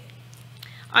today.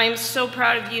 I am so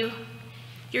proud of you.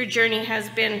 Your journey has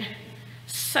been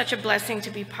such a blessing to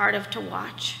be part of, to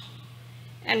watch.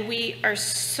 And we are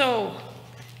so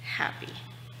happy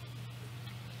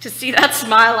to see that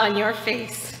smile on your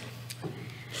face.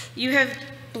 You have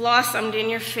blossomed in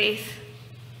your faith.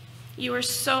 You are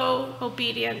so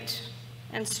obedient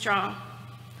and strong.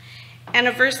 And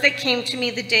a verse that came to me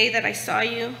the day that I saw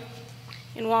you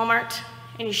in Walmart,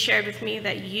 and you shared with me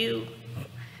that you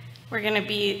were going to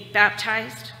be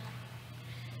baptized.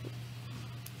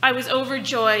 I was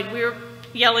overjoyed. We were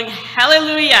yelling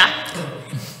hallelujah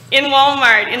in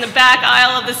Walmart in the back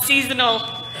aisle of the seasonal.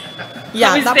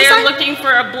 Yeah, I was there looking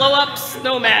for a blow-up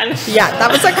snowman. Yeah, that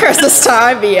was at Christmas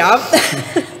time, yeah.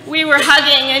 We were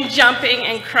hugging and jumping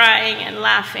and crying and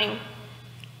laughing.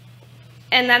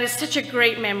 And that is such a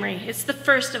great memory. It's the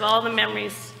first of all the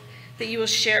memories that you will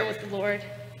share with the Lord.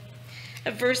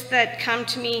 A verse that come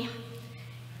to me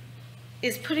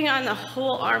is putting on the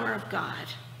whole armor of God.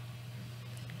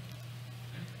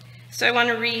 So I want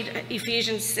to read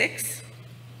Ephesians 6,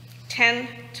 10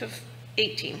 to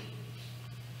 18.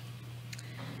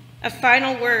 A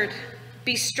final word,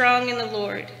 be strong in the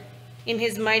Lord, in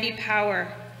his mighty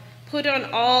power. Put on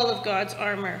all of God's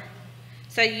armor,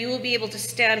 so that you will be able to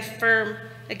stand firm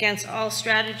against all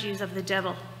strategies of the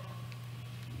devil.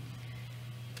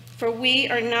 For we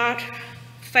are not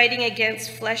fighting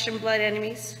against flesh and blood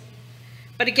enemies,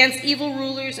 but against evil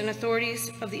rulers and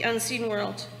authorities of the unseen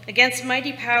world, against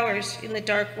mighty powers in the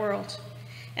dark world,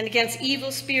 and against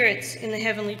evil spirits in the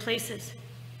heavenly places.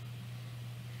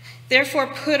 Therefore,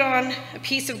 put on a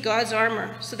piece of God's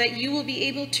armor, so that you will be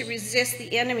able to resist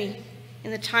the enemy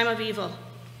in the time of evil.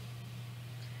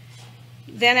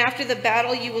 Then after the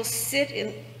battle, you will still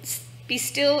be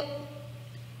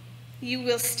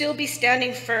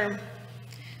standing firm.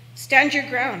 Stand your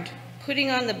ground, putting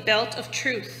on the belt of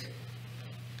truth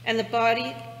and the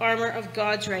body armor of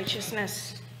God's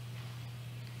righteousness.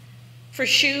 For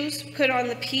shoes, put on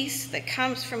the peace that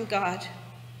comes from God,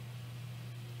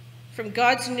 from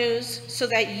God's news, so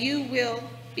that you will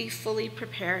be fully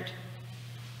prepared.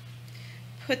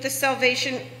 Put the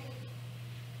salvation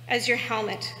as your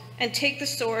helmet, and take the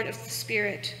sword of the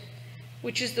Spirit,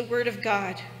 which is the word of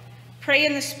God. Pray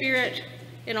in the Spirit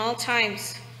in all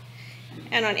times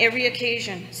and on every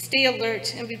occasion. Stay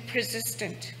alert and be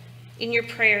persistent in your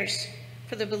prayers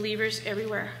for the believers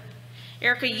everywhere.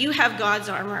 Erica, you have God's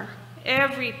armor,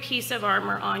 every piece of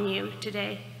armor on you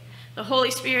today. The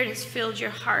Holy Spirit has filled your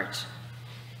heart,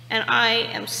 and I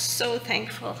am so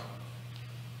thankful.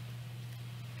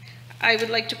 I would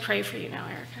like to pray for you now,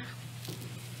 Erica.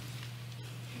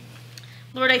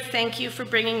 Lord, I thank you for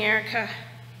bringing Erica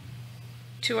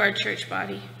to our church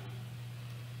body.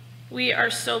 We are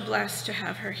so blessed to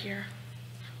have her here.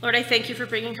 Lord, I thank you for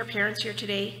bringing her parents here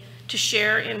today to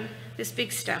share in this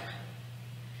big step.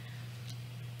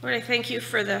 Lord, I thank you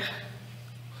for the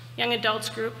young adults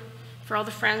group, for all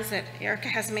the friends that Erica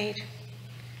has made.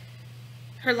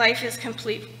 Her life is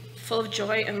complete, full of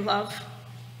joy and love,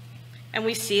 and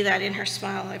we see that in her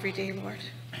smile every day, Lord.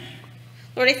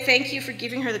 Lord, I thank you for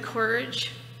giving her the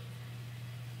courage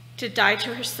to die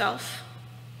to herself.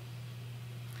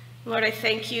 Lord, I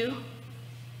thank you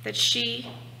that she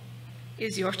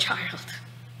is your child.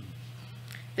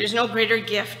 There's no greater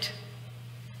gift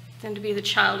than to be the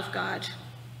child of God.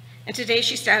 And today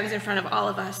she stands in front of all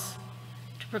of us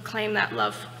to proclaim that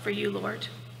love for you, Lord.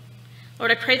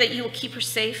 Lord, I pray that you will keep her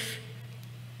safe.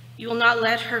 You will not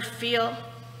let her feel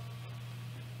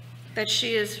that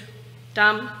she is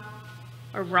dumb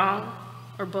or wrong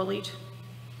or bullied.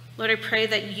 Lord, I pray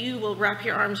that you will wrap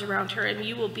your arms around her and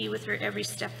you will be with her every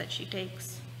step that she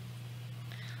takes.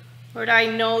 Lord, I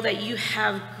know that you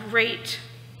have great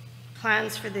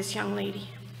plans for this young lady.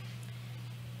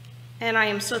 And I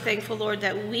am so thankful, Lord,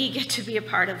 that we get to be a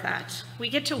part of that. We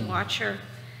get to watch her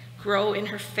grow in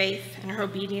her faith and her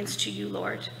obedience to you,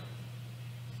 Lord.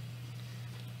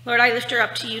 Lord, I lift her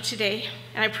up to you today,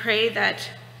 and I pray that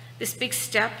this big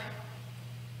step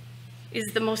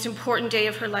is the most important day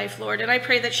of her life, Lord. And I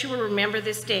pray that she will remember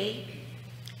this day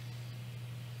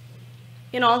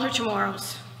in all her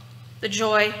tomorrows, the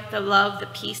joy, the love, the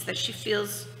peace that she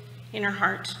feels in her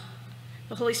heart,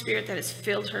 the Holy Spirit that has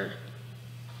filled her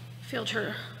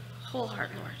whole heart,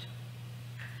 Lord.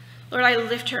 Lord, I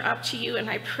lift her up to you, and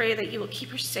I pray that you will keep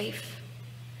her safe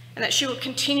and that she will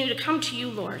continue to come to you,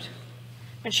 Lord,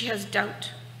 when she has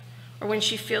doubt or when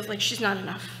she feels like she's not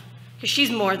enough, because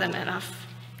she's more than enough,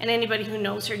 and anybody who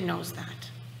knows her knows that.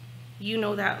 You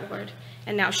know that, Lord,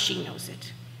 and now she knows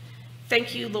it.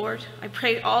 Thank you, Lord. I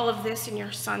pray all of this in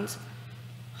your Son's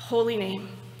holy name.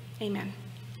 Amen.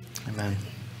 Amen.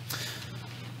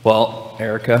 Well,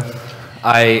 Erica,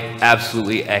 I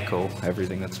absolutely echo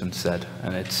everything that's been said,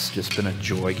 and it's just been a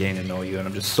joy getting to know you, and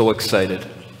I'm just so excited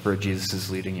for where Jesus is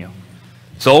leading you.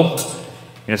 So, you're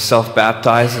going to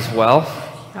self-baptize as well?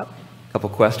 Yep. A couple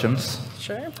questions.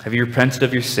 Sure. Have you repented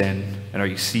of your sin, and are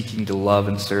you seeking to love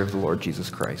and serve the Lord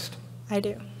Jesus Christ? I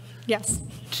do. Yes.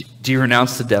 Do you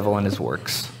renounce the devil and his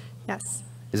works? Yes.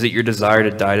 Is it your desire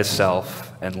to die to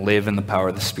self and live in the power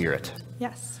of the Spirit?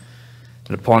 Yes.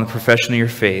 And upon the profession of your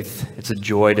faith, it's a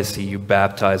joy to see you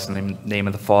baptized in the name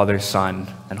of the Father, Son,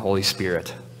 and Holy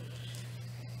Spirit.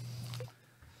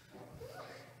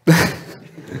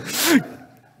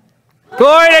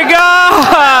 Glory to God!